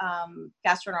new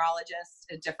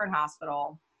gastroenterologist at a different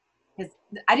hospital.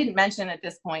 I didn't mention at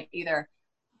this point either,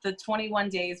 the 21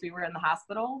 days we were in the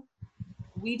hospital,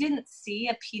 we didn't see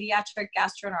a pediatric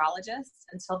gastroenterologist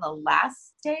until the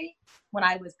last day when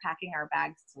I was packing our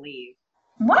bags to leave.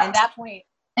 What? At that point.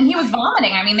 And he was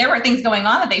vomiting. I mean, there were things going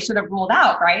on that they should have ruled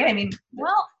out, right? I mean.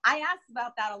 Well, I asked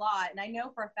about that a lot. And I know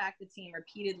for a fact the team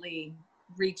repeatedly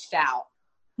reached out.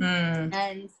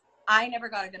 And I never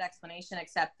got a good explanation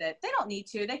except that they don't need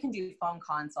to. They can do phone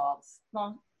consults.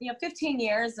 Well, 15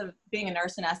 years of being a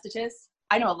nurse anesthetist,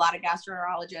 I know a lot of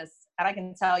gastroenterologists, and I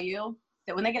can tell you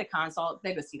that when they get a consult,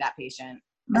 they go see that patient,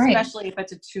 especially if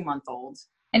it's a 2-month-old.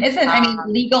 And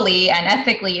legally and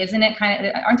ethically, isn't it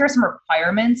aren't there some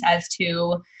requirements as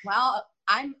to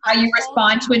how you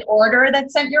respond to an order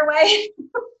that's sent your way?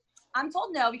 I'm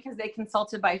told no, because they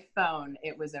consulted by phone.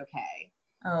 It was okay.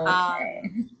 Okay.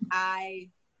 I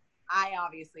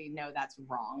obviously know that's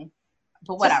wrong,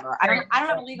 but whatever. I don't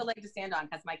have a legal leg to stand on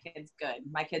because my kid's good.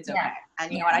 My kid's okay. Yeah.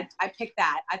 And you know what? I picked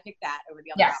that. I picked that over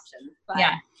the other option. But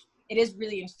it is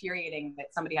really infuriating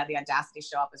that somebody had the audacity to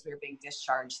show up as we were being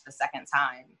discharged the second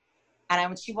time. And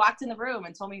when she walked in the room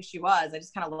and told me who she was, I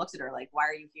just kind of looked at her like, why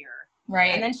are you here?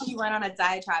 Right. And then she went on a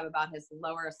diatribe about his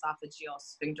lower esophageal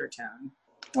sphincter tone.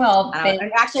 Well,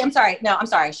 actually, I'm sorry. No, I'm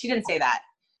sorry. She didn't say that.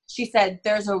 She said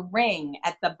there's a ring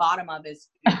at the bottom of his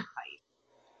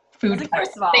food pipe.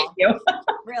 First of all, thank you.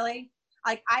 Really?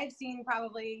 Like, I've seen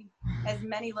probably as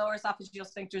many lower esophageal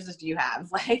sphincters as you have.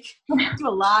 Like, do a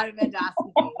lot of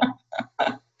endoscopy.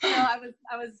 So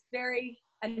I was very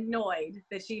annoyed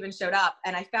that she even showed up.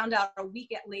 And I found out a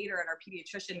week later at our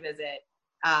pediatrician visit,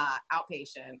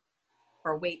 outpatient,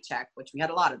 for a weight check, which we had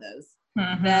a lot of those,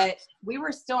 that we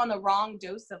were still on the wrong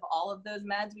dose of all of those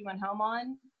meds we went home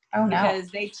on. Oh, no. Because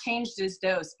they changed his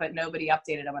dose, but nobody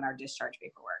updated him on our discharge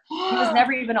paperwork. He was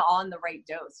never even on the right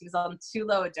dose. He was on too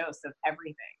low a dose of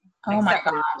everything. Oh, my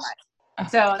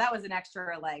gosh. So that was an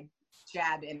extra,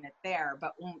 jab in it there.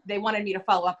 But they wanted me to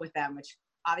follow up with them, which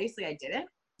obviously I didn't.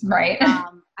 Right.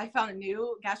 I found a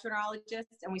new gastroenterologist,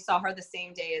 and we saw her the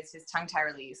same day as his tongue tie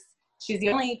release. She's the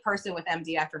only person with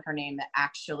MD after her name that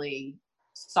actually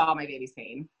saw my baby's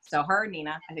pain. So her and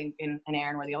Nina, I think, and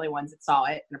Aaron were the only ones that saw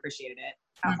it and appreciated it.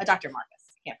 Dr.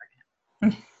 Marcus, I can't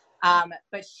forget him.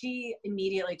 But she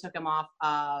immediately took him off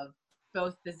of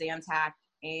both the Zantac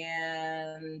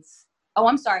And, oh,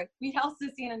 I'm sorry. We also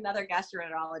seen another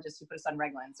gastroenterologist who put us on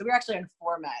Reglan. So we were actually on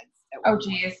 4 meds at one point.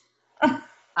 Geez.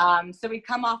 So we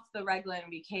come off the Reglan,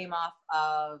 we came off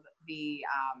of the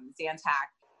Zantac,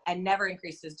 and never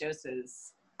increased his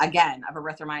doses again of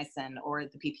erythromycin or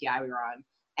the PPI we were on.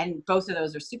 And both of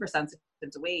those are super sensitive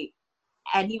to weight.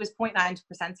 And he was 0.9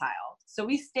 percentile. So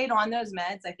we stayed on those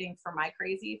meds, I think, for my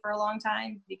crazy for a long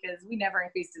time, because we never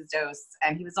increased his dose.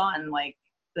 And he was on like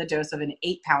the dose of an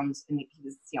 8 pounds, and he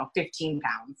was, 15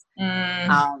 pounds.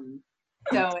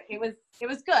 So it was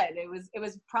good. It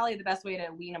was probably the best way to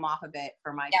wean him off a bit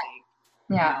for my sake.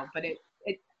 Yeah. But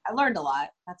I learned a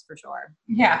lot, that's for sure.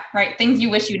 Yeah, right. Things you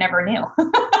wish you never knew.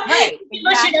 Right. You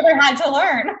wish you never had to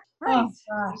learn. Right.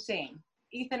 Oh, insane.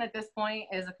 Ethan at this point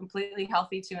is a completely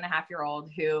healthy 2.5-year-old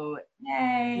who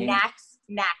snacks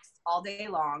all day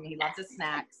long. He loves his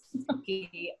snacks.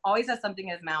 He always has something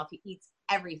in his mouth. He eats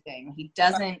everything. He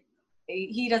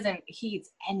eats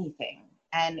anything.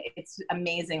 And it's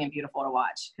amazing and beautiful to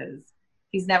watch, because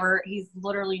he's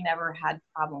literally never had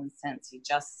problems since. He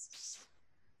just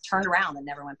turned around and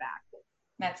never went back.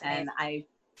 That's amazing. And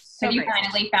have you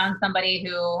finally found somebody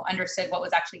who understood what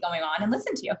was actually going on and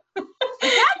listened to you?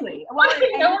 Exactly. Well, is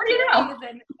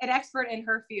an expert in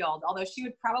her field, although she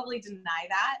would probably deny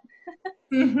that.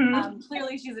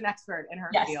 Clearly, she's an expert in her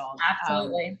field.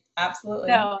 Absolutely. Absolutely.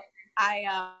 So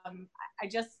I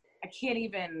can't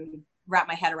even wrap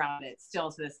my head around it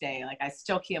still to this day. Like, I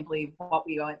still can't believe what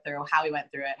we went through, how we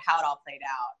went through it, how it all played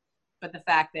out. But the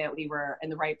fact that we were in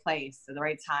the right place at the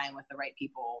right time with the right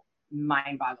people,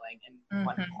 mind-boggling and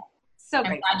wonderful. So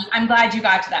great. I'm glad you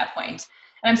got to that point.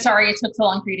 And I'm sorry it took so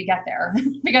long for you to get there,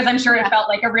 because I'm sure it felt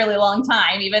like a really long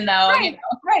time, even though,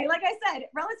 Right. Like I said,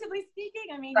 relatively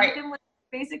speaking, I mean, Ethan was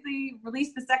basically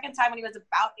released the second time when he was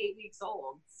about 8 weeks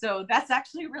old. So that's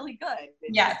actually really good.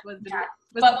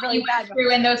 But really you went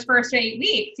through in those first 8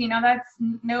 weeks, that's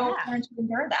no parent should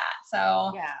endure that.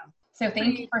 So, So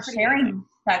thank you for sharing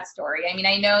that story. I mean,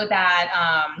 I know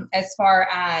that as far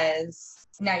as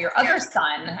now your other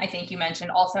son, I think you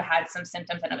mentioned, also had some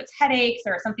symptoms. I know it's headaches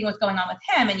or something was going on with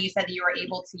him. And you said that you were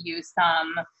able to use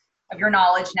some of your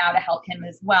knowledge now to help him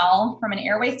as well from an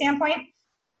airway standpoint.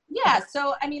 Yeah.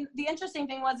 So, I mean, the interesting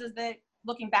thing is that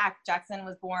looking back, Jackson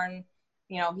was born,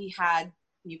 he had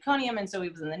meconium, and so he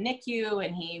was in the NICU,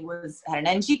 and he had an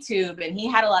NG tube, and he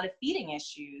had a lot of feeding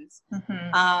issues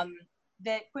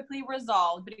that quickly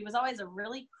resolved, but he was always a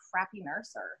really crappy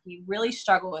nurser. He really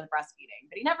struggled with breastfeeding,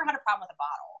 but he never had a problem with a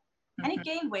bottle. And he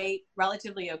gained weight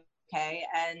relatively okay,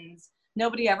 and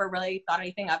nobody ever really thought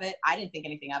anything of it. I didn't think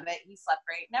anything of it. He slept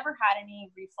great, never had any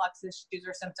reflux issues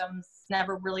or symptoms,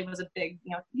 never really was a big,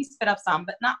 he spit up some,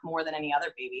 but not more than any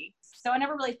other baby. So I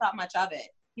never really thought much of it.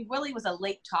 He really was a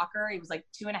late talker. He was like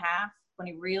 2.5 when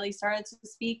he really started to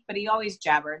speak, but he always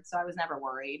jabbered, so I was never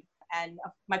worried. And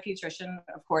my pediatrician,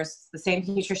 of course, the same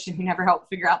pediatrician who never helped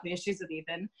figure out the issues with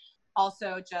Ethan,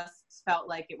 also just felt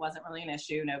like it wasn't really an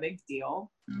issue, no big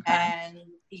deal. And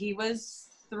he was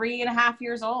 3.5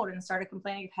 years old and started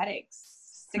complaining of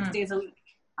headaches 6 days a week.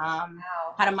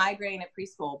 Had a migraine at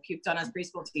preschool, puked on his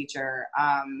preschool teacher.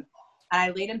 And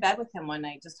I laid in bed with him one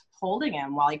night, just holding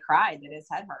him while he cried that his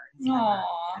head hurt. His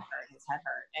head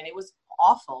hurt. And it was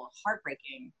awful,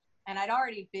 heartbreaking. And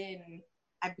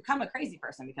I've become a crazy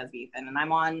person because of Ethan, and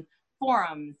I'm on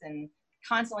forums and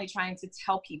constantly trying to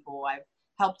tell people. I've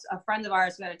helped a friend of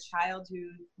ours who had a child who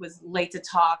was late to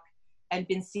talk and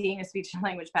been seeing a speech and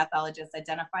language pathologist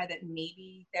identify that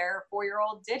maybe their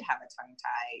 4-year-old did have a tongue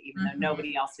tie, even though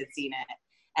nobody else had seen it.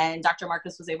 And Dr.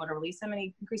 Marcus was able to release him, and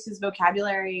he increased his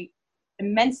vocabulary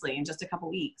immensely in just a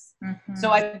couple weeks. So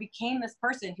I became this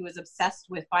person who was obsessed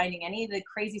with finding any of the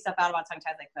crazy stuff out about tongue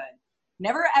ties I could.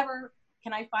 Never ever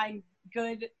can I find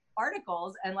good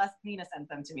articles unless Nina sent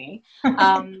them to me. But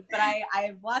I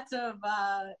have lots of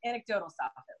anecdotal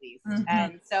stuff at least.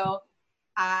 And so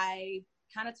I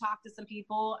kind of talked to some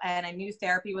people, and I knew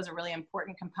therapy was a really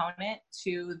important component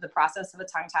to the process of a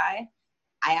tongue tie.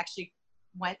 I actually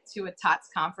went to a TOTS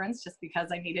conference just because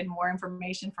I needed more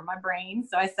information for my brain.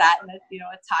 So I sat in a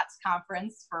TOTS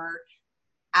conference for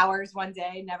hours one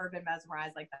day, never been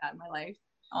mesmerized like that in my life.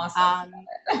 Awesome.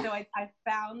 So I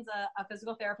found a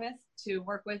physical therapist to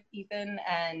work with Ethan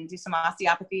and do some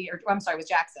osteopathy, with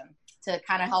Jackson, to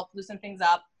kind of help loosen things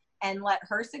up and let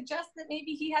her suggest that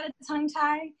maybe he had a tongue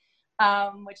tie,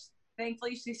 which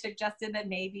thankfully she suggested that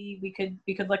maybe we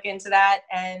could look into that.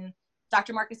 And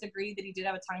Dr. Marcus agreed that he did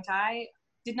have a tongue tie.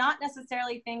 Did not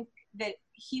necessarily think that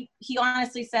he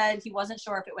honestly said he wasn't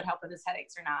sure if it would help with his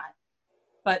headaches or not,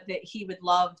 but that he would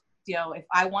love, if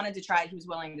I wanted to try it, he was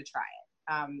willing to try it.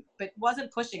 but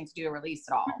wasn't pushing to do a release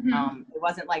at all. It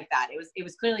wasn't like that. It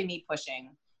was clearly me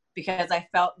pushing because I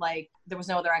felt like there was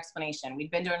no other explanation.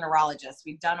 We'd been to a neurologist.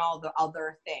 We'd done all the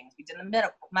other things. We did the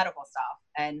medical stuff.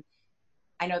 And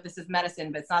I know this is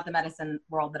medicine, but it's not the medicine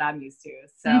world that I'm used to.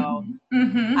 So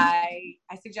I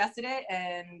suggested it,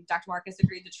 and Dr. Marcus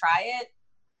agreed to try it.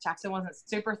 Jackson wasn't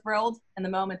super thrilled in the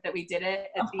moment that we did it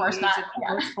at the age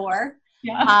of 4.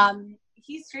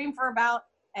 He screamed for about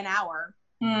an hour,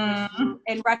 which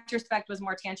in retrospect was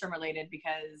more tantrum related,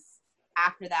 because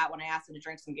after that, when I asked him to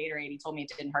drink some Gatorade, he told me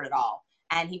it didn't hurt at all.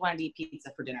 And he wanted to eat pizza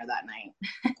for dinner that night.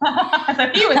 So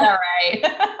he was all right.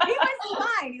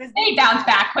 He was fine. He bounced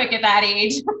back quick at that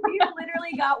age. He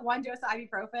literally got 1 dose of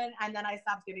ibuprofen, and then I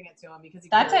stopped giving it to him because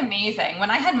That's amazing.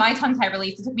 When I had my tongue tie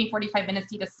release, it took me 45 minutes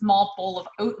to eat a small bowl of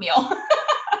oatmeal.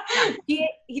 He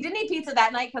didn't eat pizza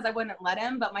that night because I wouldn't let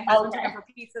him, but my husband took him for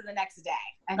pizza the next day.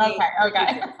 And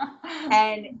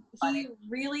And he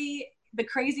really, the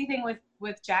crazy thing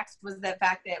with Jax was the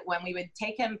fact that when we would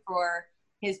take him for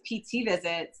his PT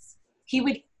visits, he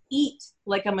would eat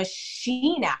like a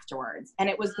machine afterwards. And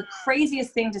it was the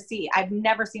craziest thing to see. I've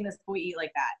never seen this boy eat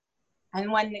like that.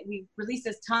 And when we released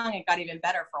his tongue, it got even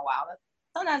better for a while. But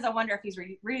sometimes I wonder if he's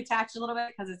reattached a little bit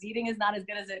because his eating is not as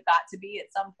good as it got to be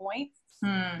at some points.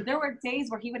 But there were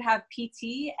days where he would have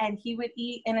PT and he would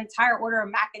eat an entire order of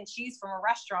mac and cheese from a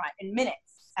restaurant in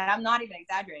minutes. And I'm not even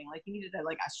exaggerating. Like, he needed a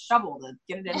shovel to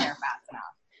get it in there fast enough.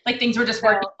 Like, things were just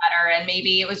working better, and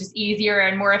maybe it was just easier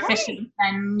and more efficient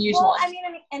than usual. Well, I mean,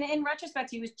 and in retrospect,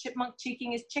 he was chipmunk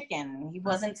cheeking his chicken. He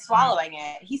wasn't swallowing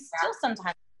it. He still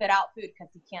sometimes spit out food because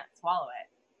he can't swallow it.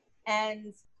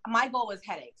 And my goal was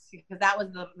headaches, because that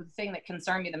was the thing that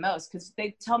concerned me the most, because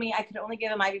they tell me I could only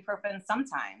give him ibuprofen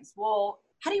sometimes. Well,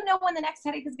 how do you know when the next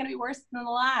headache is going to be worse than the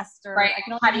last? Or right. I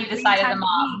can only how do you decide as a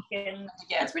mom? And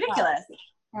it's ridiculous.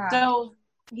 Yeah. So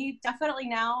he definitely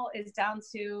now is down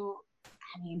to,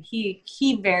 I mean,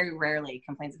 he very rarely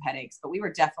complains of headaches, but we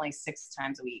were definitely 6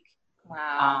 times a week.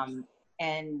 Wow.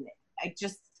 And I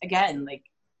just, again, like,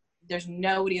 there's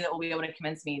nobody that will be able to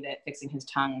convince me that fixing his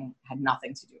tongue had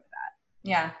nothing to do with that.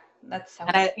 Yeah, that's so.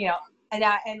 And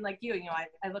and like you know,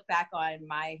 I look back on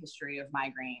my history of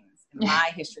migraines, and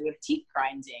my history of teeth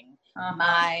grinding,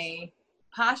 my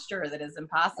posture that is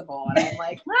impossible, and I'm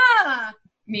like,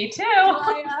 me too.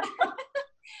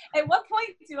 At what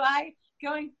point do I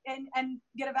go and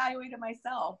get evaluated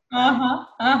myself? Like, oh,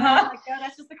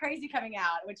 that's just the crazy coming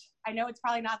out, which I know it's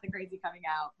probably not the crazy coming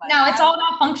out. But no, it's all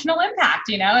about functional impact.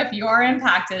 You know, if you're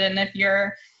impacted, and if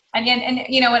you're, and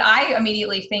you know what I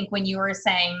immediately think when you were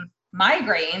saying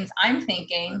migraines, I'm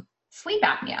thinking sleep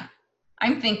apnea.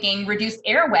 I'm thinking reduced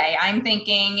airway. I'm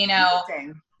thinking, you know,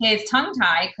 his tongue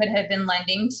tie could have been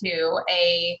lending to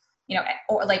a, you know,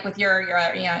 or like with your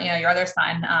your other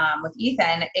son, with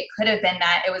Ethan, it could have been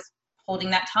that it was holding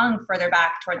that tongue further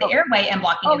back toward the airway and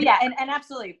blocking. Oh yeah, and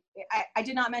absolutely. I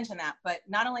did not mention that, but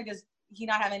not only does he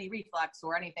not have any reflux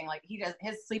or anything, like he does,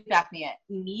 his sleep apnea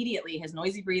immediately, his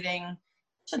noisy breathing, I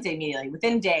shouldn't say immediately,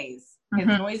 within days, his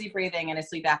noisy breathing and his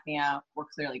sleep apnea were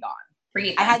clearly gone.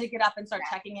 I had to get up and start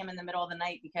checking him in the middle of the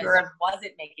night because he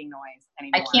wasn't making noise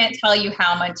anymore. I can't tell you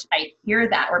how much I hear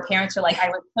that, where parents are like, I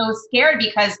was so scared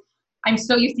because I'm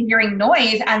so used to hearing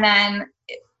noise, and then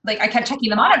like I kept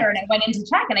checking the monitor, and I went in to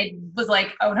check, and I was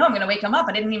like, oh no, I'm going to wake him up.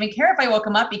 I didn't even care if I woke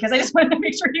him up because I just wanted to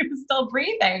make sure he was still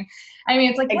breathing. I mean,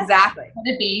 it's like, exactly.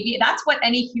 The baby, that's what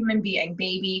any human being,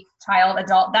 baby, child,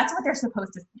 adult, that's what you're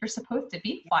supposed to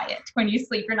be quiet when you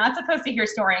sleep. You're not supposed to hear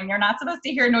snoring. You're not supposed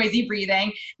to hear noisy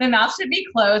breathing. The mouth should be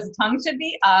closed. The tongue should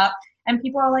be up. And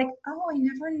people are like, oh, I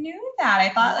never knew that. I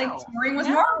thought like snoring was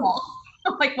normal.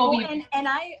 Like, and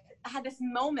I had this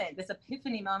moment, this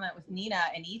epiphany moment with Nina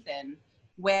and Ethan,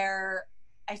 where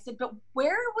I said, but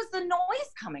where was the noise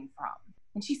coming from?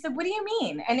 And she said, what do you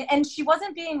mean? And she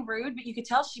wasn't being rude, but you could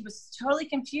tell she was totally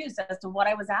confused as to what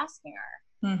I was asking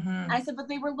her. And I said, but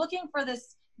they were looking for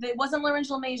this. It wasn't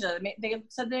laryngealmasia. They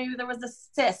said there was a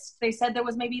cyst. They said there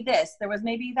was maybe this. There was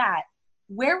maybe that.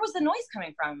 Where was the noise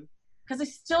coming from? Because I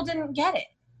still didn't get it.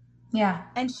 Yeah.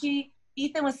 And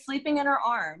Ethan was sleeping in her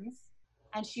arms,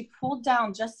 and she pulled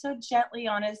down just so gently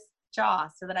on his jaw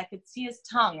so that I could see his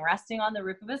tongue resting on the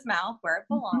roof of his mouth where it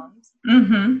belonged.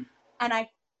 And I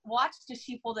watched as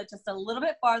she pulled it just a little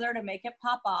bit farther to make it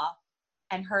pop off,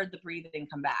 and heard the breathing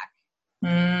come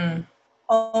back.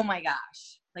 Oh my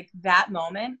gosh. Like that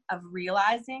moment of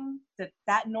realizing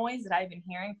that noise that I've been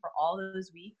hearing for all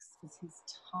those weeks is his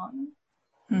tongue.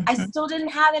 I still didn't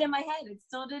have it in my head. I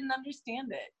still didn't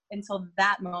understand it until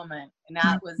that moment. And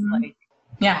that was like,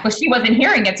 yeah, but she wasn't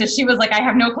hearing it. So she was like, I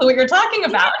have no clue what you're talking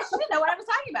about. She didn't know what I was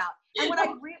talking about.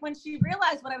 And when she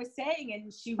realized what I was saying,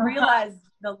 and she realized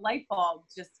the light bulb,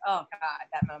 just, oh God,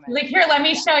 that moment. Like, here, let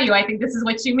me show you. I think this is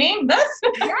what you mean. This?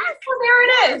 Yes, well, there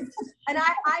it is. And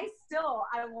I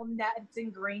will it's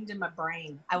ingrained in my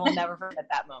brain. I will never forget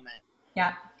that moment.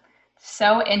 Yeah.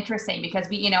 So interesting because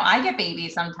I get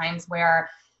babies sometimes where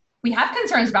we have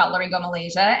concerns about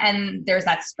laryngomalacia, and there's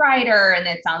that stridor, and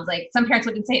it sounds like some parents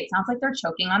would say it sounds like they're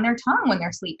choking on their tongue when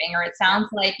they're sleeping, or it sounds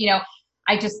like,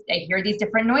 I hear these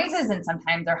different noises, and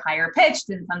sometimes they're higher pitched,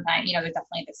 and sometimes, there's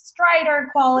definitely the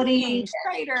stridor quality.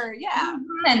 Stridor, yeah.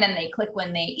 And then they click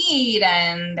when they eat,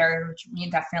 and they're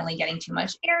definitely getting too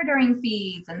much air during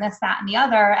feeds, and this, that, and the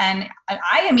other. And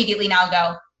I immediately now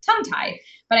go tongue tie.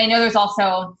 But I know there's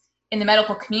also, in the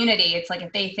medical community, it's like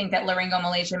if they think that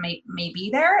laryngomalacia may be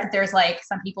there, there's like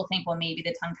some people think, well, maybe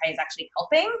the tongue tie is actually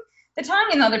helping the tongue,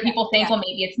 and other people think, well,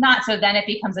 maybe it's not. So then it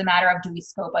becomes a matter of, do we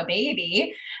scope a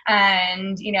baby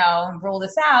and, rule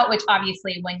this out, which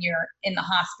obviously when you're in the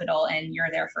hospital and you're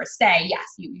there for a stay, yes,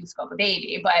 you scope a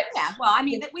baby. But yeah, well, I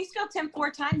mean, we scoped him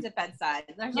 4 times at bedside.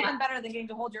 There's nothing better than getting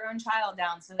to hold your own child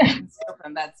down so that you can scope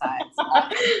him bedside. So.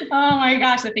 Oh my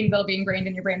gosh, the things that'll be ingrained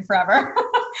in your brain forever.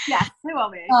 Yes, they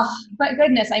will be. Oh, but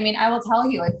goodness, I mean, I will tell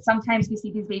you, sometimes we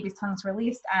see these babies' tongues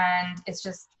released, and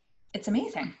it's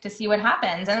amazing to see what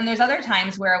happens. And then there's other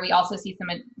times where we also see some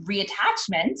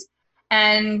reattachment,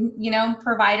 and,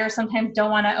 providers sometimes don't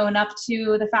want to own up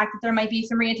to the fact that there might be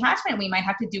some reattachment. We might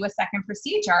have to do a second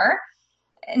procedure.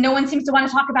 No one seems to want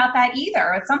to talk about that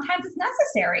either. Sometimes it's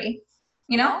necessary,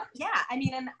 Yeah. I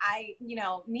mean, and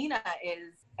Nina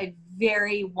is a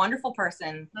very wonderful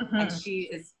person, and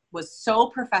she was so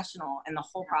professional in the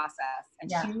whole process, and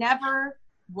she never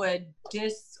would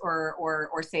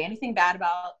or say anything bad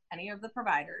about any of the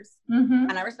providers.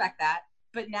 And I respect that.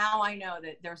 But now I know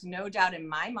that there's no doubt in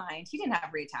my mind, he didn't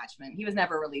have reattachment. He was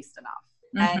never released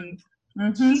enough.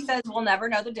 And she says, we'll never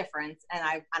know the difference. And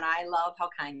I love how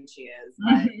kind she is.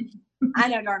 But I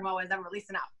know darn well was never released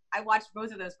enough. I watched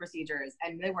both of those procedures,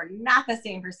 and they were not the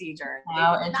same procedure. They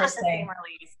were not the same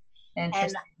release. And,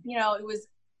 it was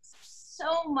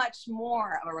so much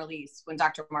more of a release when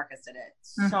Dr. Marcus did it.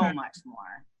 So much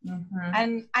more.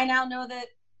 And I now know that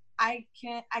I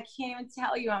can't even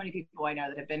tell you how many people I know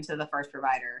that have been to the first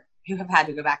provider who have had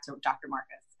to go back to Dr.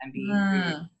 Marcus and be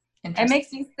it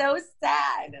makes me so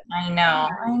sad. I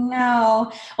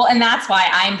know. Well, and that's why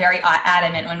I'm very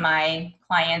adamant when my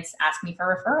clients ask me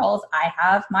for referrals. I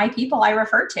have my people I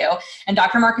refer to, and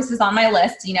Dr. Marcus is on my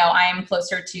list. I'm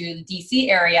closer to the DC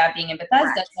area, being in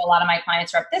Bethesda, so a lot of my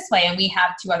clients are up this way, and we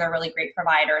have 2 other really great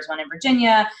providers, one in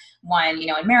Virginia, one,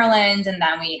 in Maryland, and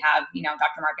then we have,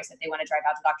 Dr. Marcus if they want to drive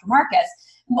out to Dr. Marcus,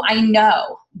 who I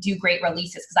know do great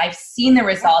releases because I've seen the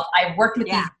results. I've worked with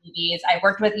these babies. I've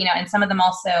worked with, and some of them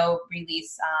also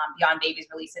release beyond babies,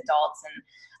 release adults,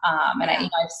 and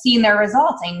I've seen their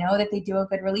results. I know that they do a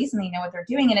good release and they know what they're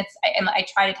doing. And I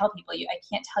try to tell people, I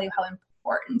can't tell you how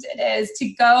important it is to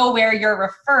go where you're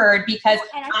referred, because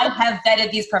I have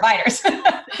vetted these providers.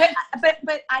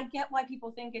 but I get why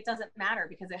people think it doesn't matter,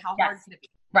 because of how hard can it be.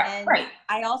 Right.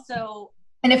 I also,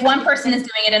 and if one person is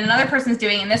doing it and another person's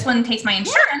doing it, and this one takes my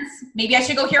insurance, maybe I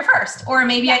should go here first, or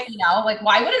maybe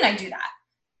why wouldn't I do that?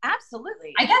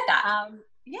 Absolutely. I get that.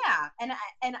 Yeah.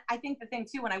 And I think the thing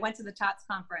too, when I went to the TOTS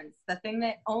conference, the thing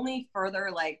that only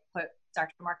further put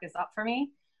Dr. Marcus up for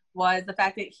me was the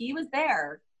fact that he was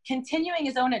there continuing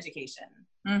his own education,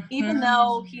 even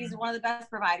though he's one of the best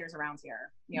providers around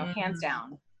here, hands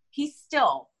down. He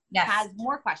still has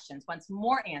more questions, wants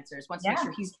more answers, wants to make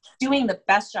sure he's doing the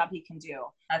best job he can do.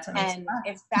 That's what and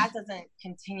if that doesn't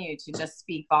continue to just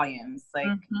speak volumes,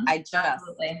 I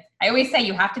always say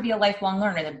you have to be a lifelong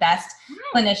learner. The best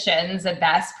clinicians, the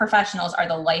best professionals are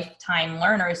the lifetime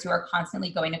learners who are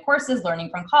constantly going to courses, learning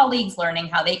from colleagues, learning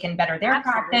how they can better their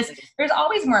practice. There's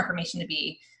always more information to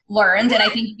be learned. And I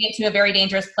think you get to a very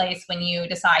dangerous place when you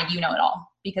decide you know it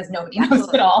all, because nobody knows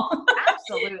it all.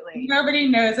 Absolutely. Nobody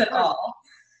knows it all.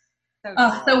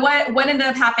 So what ended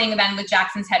up happening then with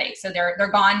Jackson's headache? So they're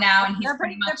gone now, and they're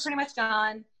pretty much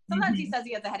gone. Sometimes he says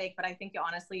he has a headache, but I think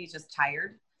honestly he's just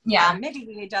tired. Yeah. Maybe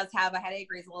he does have a headache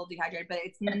or he's a little dehydrated, but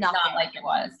it's nothing not like it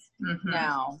was.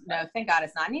 No, thank God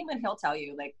it's not. And even he'll tell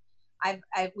you,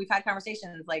 we've had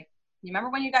conversations you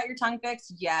remember when you got your tongue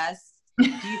fixed? Yes. Do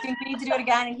you think we need to do it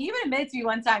again? And he even admitted to me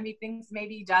one time he thinks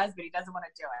maybe he does, but he doesn't want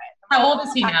to do it. How old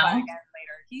is he now? Again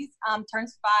later. He's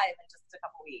turns 5 in just a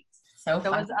couple weeks. So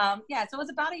it was so it was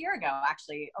about a year ago,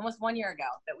 actually, almost 1 year ago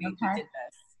that we did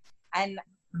this. And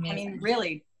amazing. I mean,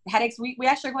 really, headaches. We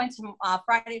actually are going to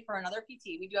Friday for another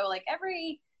PT. We go we're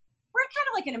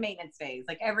kind of in a maintenance phase,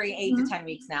 every 8 to 10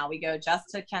 weeks now. We go just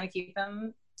to kind of keep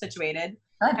them situated.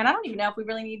 Good. And I don't even know if we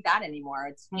really need that anymore.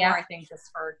 It's more, I think,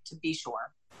 just to be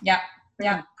sure. Yeah.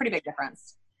 Yeah. Pretty big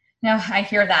difference. No, I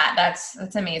hear that.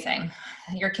 That's amazing.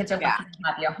 Your kids are lucky to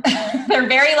have you. They're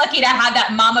very lucky to have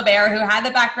that mama bear who had the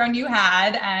background you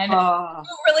had. And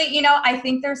who really, I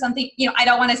think there's something, I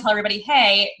don't want to tell everybody,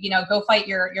 hey, go fight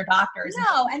your doctors.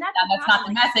 No, and that's not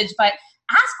the message, but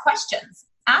ask questions.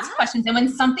 Ask questions. And when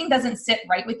something doesn't sit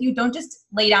right with you, don't just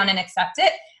lay down and accept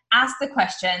it. Ask the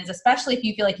questions, especially if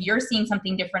you feel like you're seeing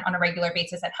something different on a regular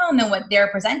basis at home than what they're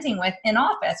presenting with in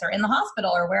office or in the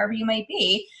hospital or wherever you might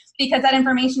be, because that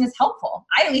information is helpful.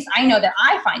 At least I know that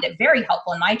I find it very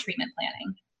helpful in my treatment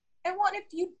planning. And what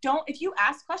if you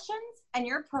ask questions and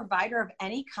your provider of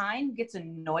any kind gets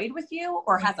annoyed with you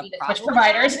or has a problem, switch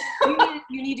providers.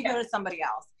 you need to go to somebody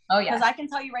else. Oh yeah. Because I can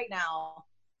tell you right now,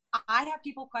 I have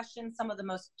people question some of the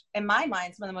most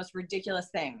ridiculous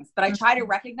things, but I try to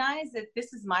recognize that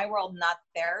this is my world, not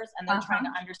theirs. And they're trying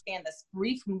to understand this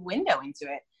brief window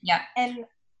into it. Yeah. And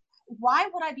why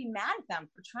would I be mad at them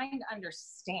for trying to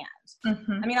understand?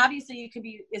 I mean, obviously you could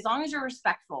be, as long as you're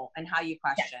respectful in how you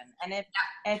question. And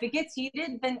if it gets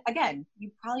heated, then again,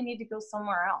 you probably need to go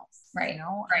somewhere else. Right.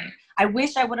 Right. I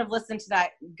wish I would have listened to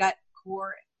that gut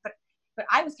core, but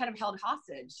I was kind of held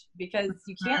hostage because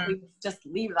you can't just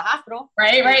leave the hospital.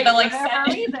 Right. The like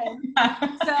reason.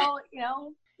 So,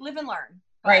 live and learn.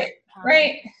 But,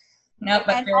 right. No,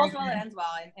 but and also it ends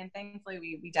well, and thankfully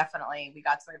we got to the right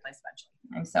place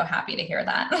eventually. I'm so happy to hear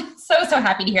that. So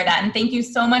happy to hear that. And thank you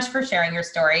so much for sharing your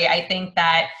story. I think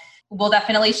that we'll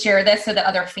definitely share this so that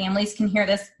other families can hear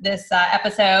this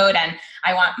episode. And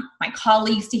I want my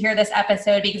colleagues to hear this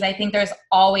episode because I think there's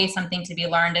always something to be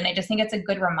learned. And I just think it's a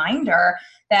good reminder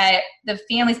that the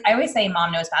families, I always say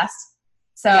mom knows best.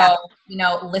 So,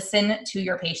 listen to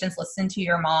your patients, listen to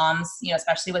your moms,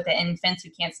 especially with the infants who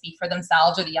can't speak for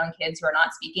themselves or the young kids who are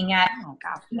not speaking yet. Oh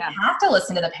gosh, you have to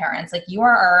listen to the parents. Like you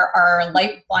are our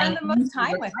lifeline. Spend the most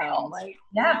time with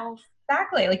them.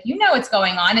 Exactly. Like, what's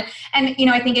going on. And,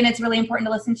 I think, and it's really important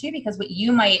to listen to because what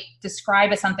you might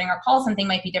describe as something or call something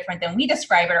might be different than we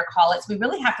describe it or call it. So we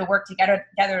really have to work together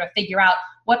to figure out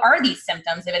what are these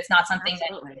symptoms if it's not something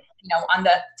that, on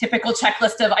the typical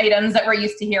checklist of items that we're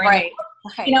used to hearing. Right.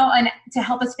 And to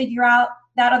help us figure out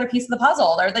that other piece of the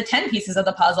puzzle or the 10 pieces of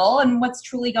the puzzle and what's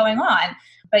truly going on.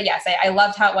 But yes, I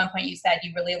loved how at one point you said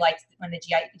you really liked when the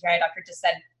GI doctor just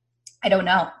said, I don't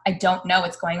know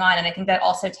what's going on. And I think that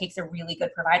also takes a really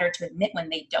good provider to admit when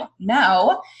they don't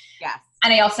know. Yes.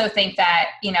 And I also think that,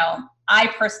 I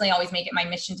personally always make it my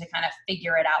mission to kind of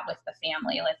figure it out with the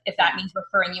family. Like if that means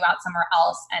referring you out somewhere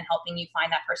else and helping you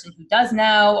find that person who does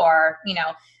know, or,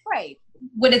 right.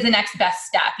 What is the next best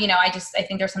step? I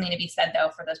think there's something to be said though,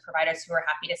 for those providers who are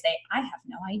happy to say, I have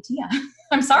no idea.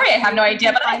 I'm sorry, I have no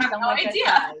idea, but I have no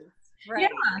idea. Right. Yeah.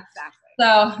 Exactly.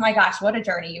 So my gosh, what a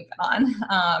journey you've been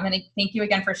on. And thank you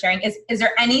again for sharing. Is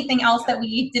there anything else that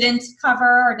we didn't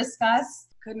cover or discuss?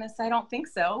 Goodness, I don't think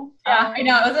so. Yeah, I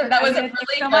know. That was a really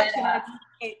so good. Much,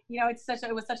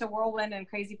 it was such a whirlwind and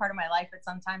crazy part of my life that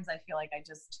sometimes I feel like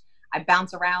I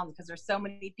bounce around because there's so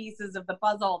many pieces of the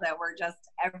puzzle that were just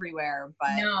everywhere. But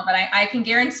I can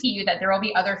guarantee you that there will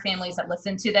be other families that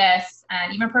listen to this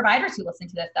and even providers who listen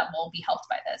to this that will be helped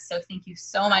by this. So thank you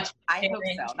so much. I hope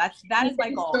so. That is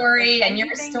my goal. Story and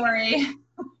your story.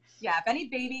 Yeah, if any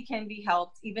baby can be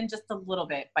helped even just a little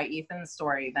bit by Ethan's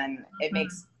story, then it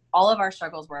makes all of our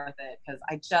struggles worth it. Because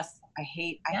I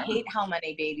hate how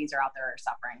many babies are out there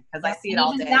suffering because I see it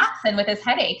all day. Jackson with his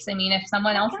headaches. I mean, if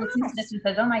someone else listens to this and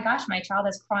says, "Oh my gosh, my child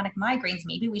has chronic migraines,"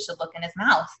 maybe we should look in his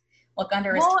mouth, look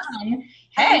under his tongue.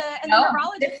 Hey, and the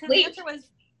neurologist, his answer was,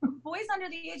 boys under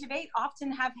the age of 8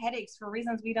 often have headaches for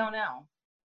reasons we don't know.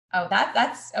 Oh,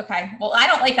 that's okay. Well, I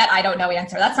don't like that I don't know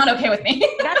answer. That's not okay with me.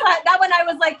 that one I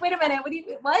was like, wait a minute,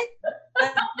 what?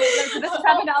 This is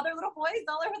happening to other little boys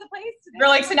all over the place today. You're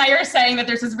like, so now you're saying that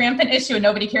there's this rampant issue and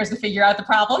nobody cares to figure out the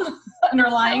problem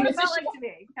underlying this issue?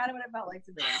 Kind of what it felt like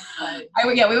to me. But,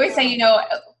 we always say,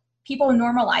 people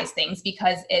normalize things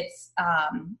because it's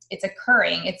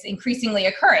occurring. It's increasingly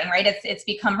occurring, right? It's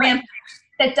become rampant.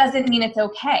 That doesn't mean it's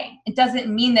okay. It doesn't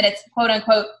mean that it's quote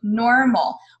unquote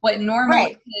normal. What normal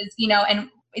is, and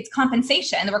it's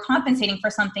compensation. We're compensating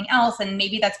for something else. And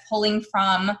maybe that's pulling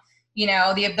from,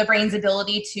 the brain's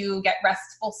ability to get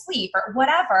restful sleep or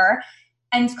whatever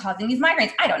and causing these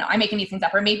migraines. I don't know. I'm making these things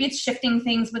up. Or maybe it's shifting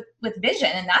things with vision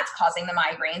and that's causing the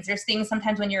migraines. There's things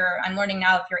sometimes when I'm learning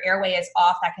now if your airway is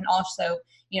off, that can also,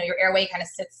 your airway kind of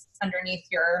sits underneath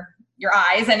your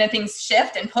eyes and then things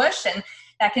shift and push and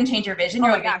that can change your vision.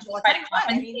 Try to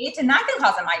compensate, and that can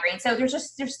cause a migraine. So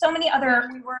there's so many other.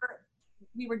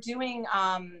 We were doing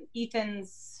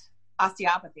Ethan's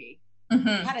osteopathy, He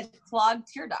had a clogged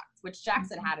tear duct, which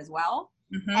Jackson had as well.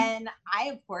 And I,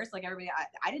 of course, like everybody,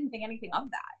 I didn't think anything of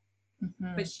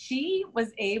that. But she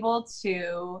was able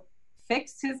to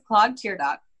fix his clogged tear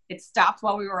duct. It stopped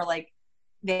while we were like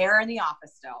there in the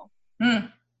office still.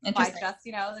 By just,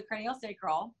 the cranial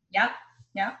sacral. Yeah.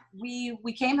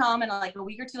 We came home, and like a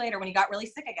week or two later, when he got really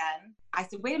sick again, I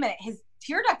said, wait a minute, his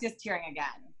tear duct is tearing again.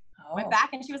 Went back,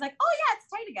 and she was like, oh yeah, it's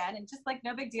tight again. And just like,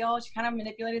 no big deal. She kind of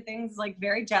manipulated things like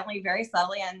very gently, very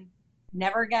subtly, and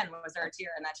never again was there a tear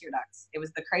in that tear duct. It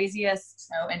was the craziest.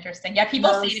 So interesting. Yeah. People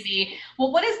say to me,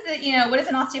 well, what does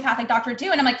an osteopathic doctor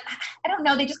do? And I'm like, I don't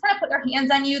know. They just kind of put their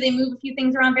hands on you. They move a few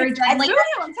things around very gently.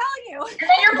 I'm telling you. And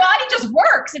then your body just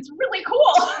works. It's really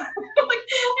cool. Like,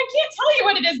 I can't tell you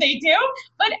what it is they do,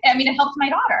 but I mean, it helped my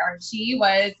daughter. She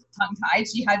was tongue-tied.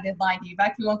 She had midline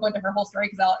defect. We won't go into her whole story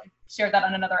because I'll share that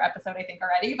on another episode, I think,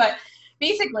 already. But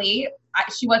basically,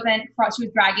 she was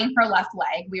dragging her left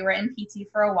leg. We were in PT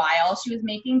for a while. She was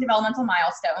making developmental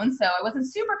milestones, so I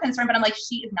wasn't super concerned, but I'm like,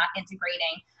 she is not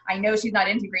integrating. I know she's not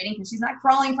integrating because she's not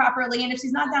crawling properly, and if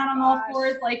she's not down on all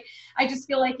fours, like, I just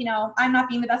feel like, I'm not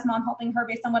being the best mom helping her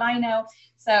based on what I know.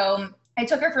 So I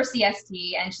took her for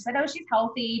CST, and she said, oh, she's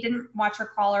healthy, didn't watch her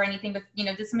crawl or anything, but,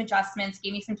 did some adjustments,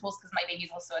 gave me some tools because my baby's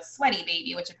also a sweaty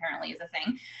baby, which apparently is a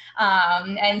thing.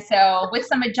 And so with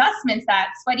some adjustments, that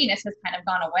sweatiness has kind of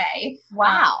gone away.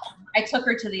 Wow. I took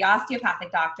her to the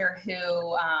osteopathic doctor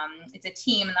who, it's a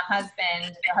team, and the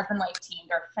husband-wife team,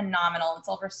 they're phenomenal in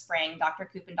Silver Spring, Dr.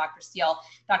 Koop and Dr. Steele.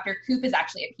 Dr. Koop is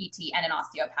actually a PT and an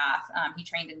osteopath. He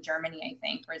trained in Germany, I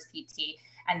think, for his PT.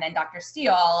 And then Dr.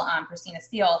 Steele, Christina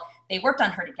Steele, they worked on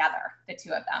her together, the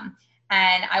two of them.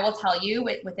 And I will tell you,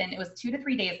 it was 2 to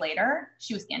 3 days later,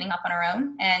 she was standing up on her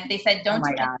own. And they said, don't do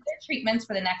any other treatments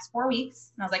for the next 4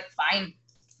 weeks. And I was like, fine,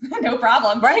 no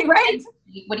problem. Right.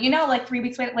 What do you know? Like 3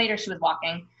 weeks later, she was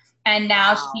walking. And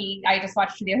now I just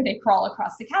watched her the other day crawl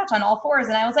across the couch on all fours.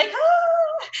 And I was like,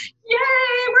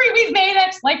 yay, we've made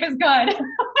it. Life is good.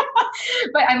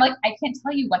 But I'm like, I can't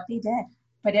tell you what they did,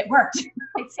 but it worked.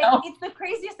 It's the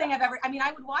craziest thing I've ever,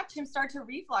 I would watch him start to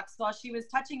reflux while she was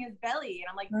touching his belly. And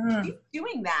I'm like, he's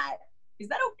doing that. Is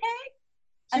that okay?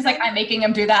 She's like, I'm making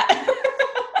him do that.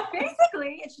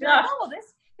 Basically, it's like, oh,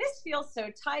 this feels so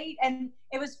tight. And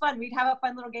it was fun. We'd have a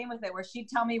fun little game with it where she'd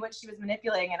tell me what she was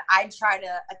manipulating, and I'd try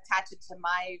to attach it to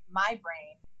my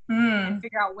brain and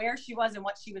figure out where she was and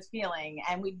what she was feeling.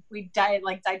 And we'd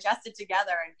digest it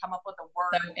together and come up with a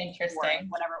word. So interesting.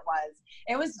 Whatever it was.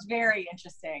 It was very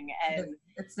interesting. And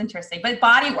it's interesting. But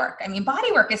body work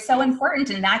is so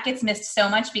important, and that gets missed so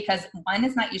much because one,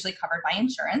 is not usually covered by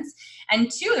insurance. And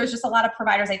two, there's just a lot of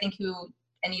providers, I think, who,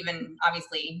 and even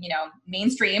obviously,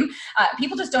 mainstream,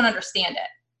 people just don't understand it.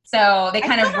 So they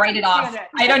kind of write it off.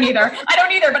 I don't either,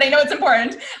 but I know it's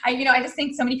important. I just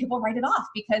think so many people write it off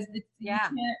because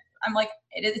I'm like,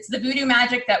 it's the voodoo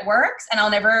magic that works, and I'll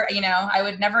never, I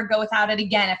would never go without it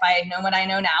again if I had known what I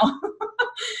know now.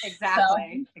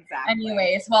 Exactly.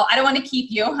 Anyways, well, I don't want to keep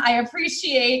you. I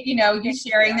appreciate, you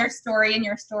sharing their story and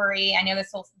your story. I know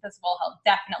this will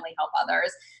definitely help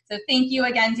others. So thank you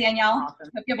again, Danielle. Awesome.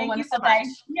 Hope you have a wonderful day.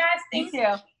 Yes, thank you.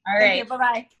 All right. Thank you.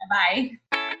 Bye-bye. Bye-bye.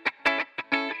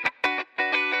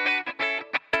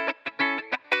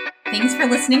 Thanks for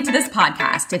listening to this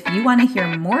podcast. If you want to hear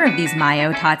more of these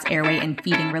Myo, Tots, Airway, and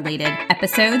feeding related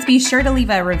episodes, be sure to leave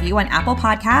a review on Apple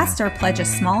Podcasts or pledge a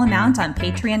small amount on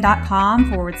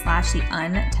patreon.com/the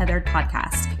Untethered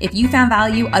Podcast. If you found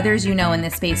value, others you know in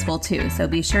this space will too. So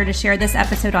be sure to share this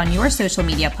episode on your social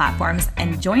media platforms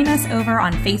and join us over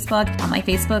on Facebook, on my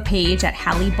Facebook page at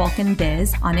Hallie Bulkin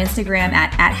Biz, on Instagram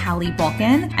at Hallie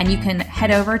Bulkin. And you can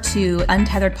head over to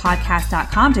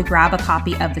untetheredpodcast.com to grab a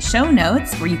copy of the show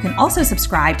notes, where you can also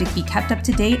subscribe to be kept up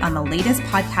to date on the latest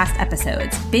podcast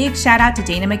episodes. Big shout out to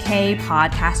Dana McKay,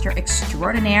 podcaster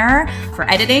extraordinaire, for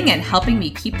editing and helping me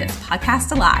keep this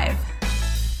podcast alive.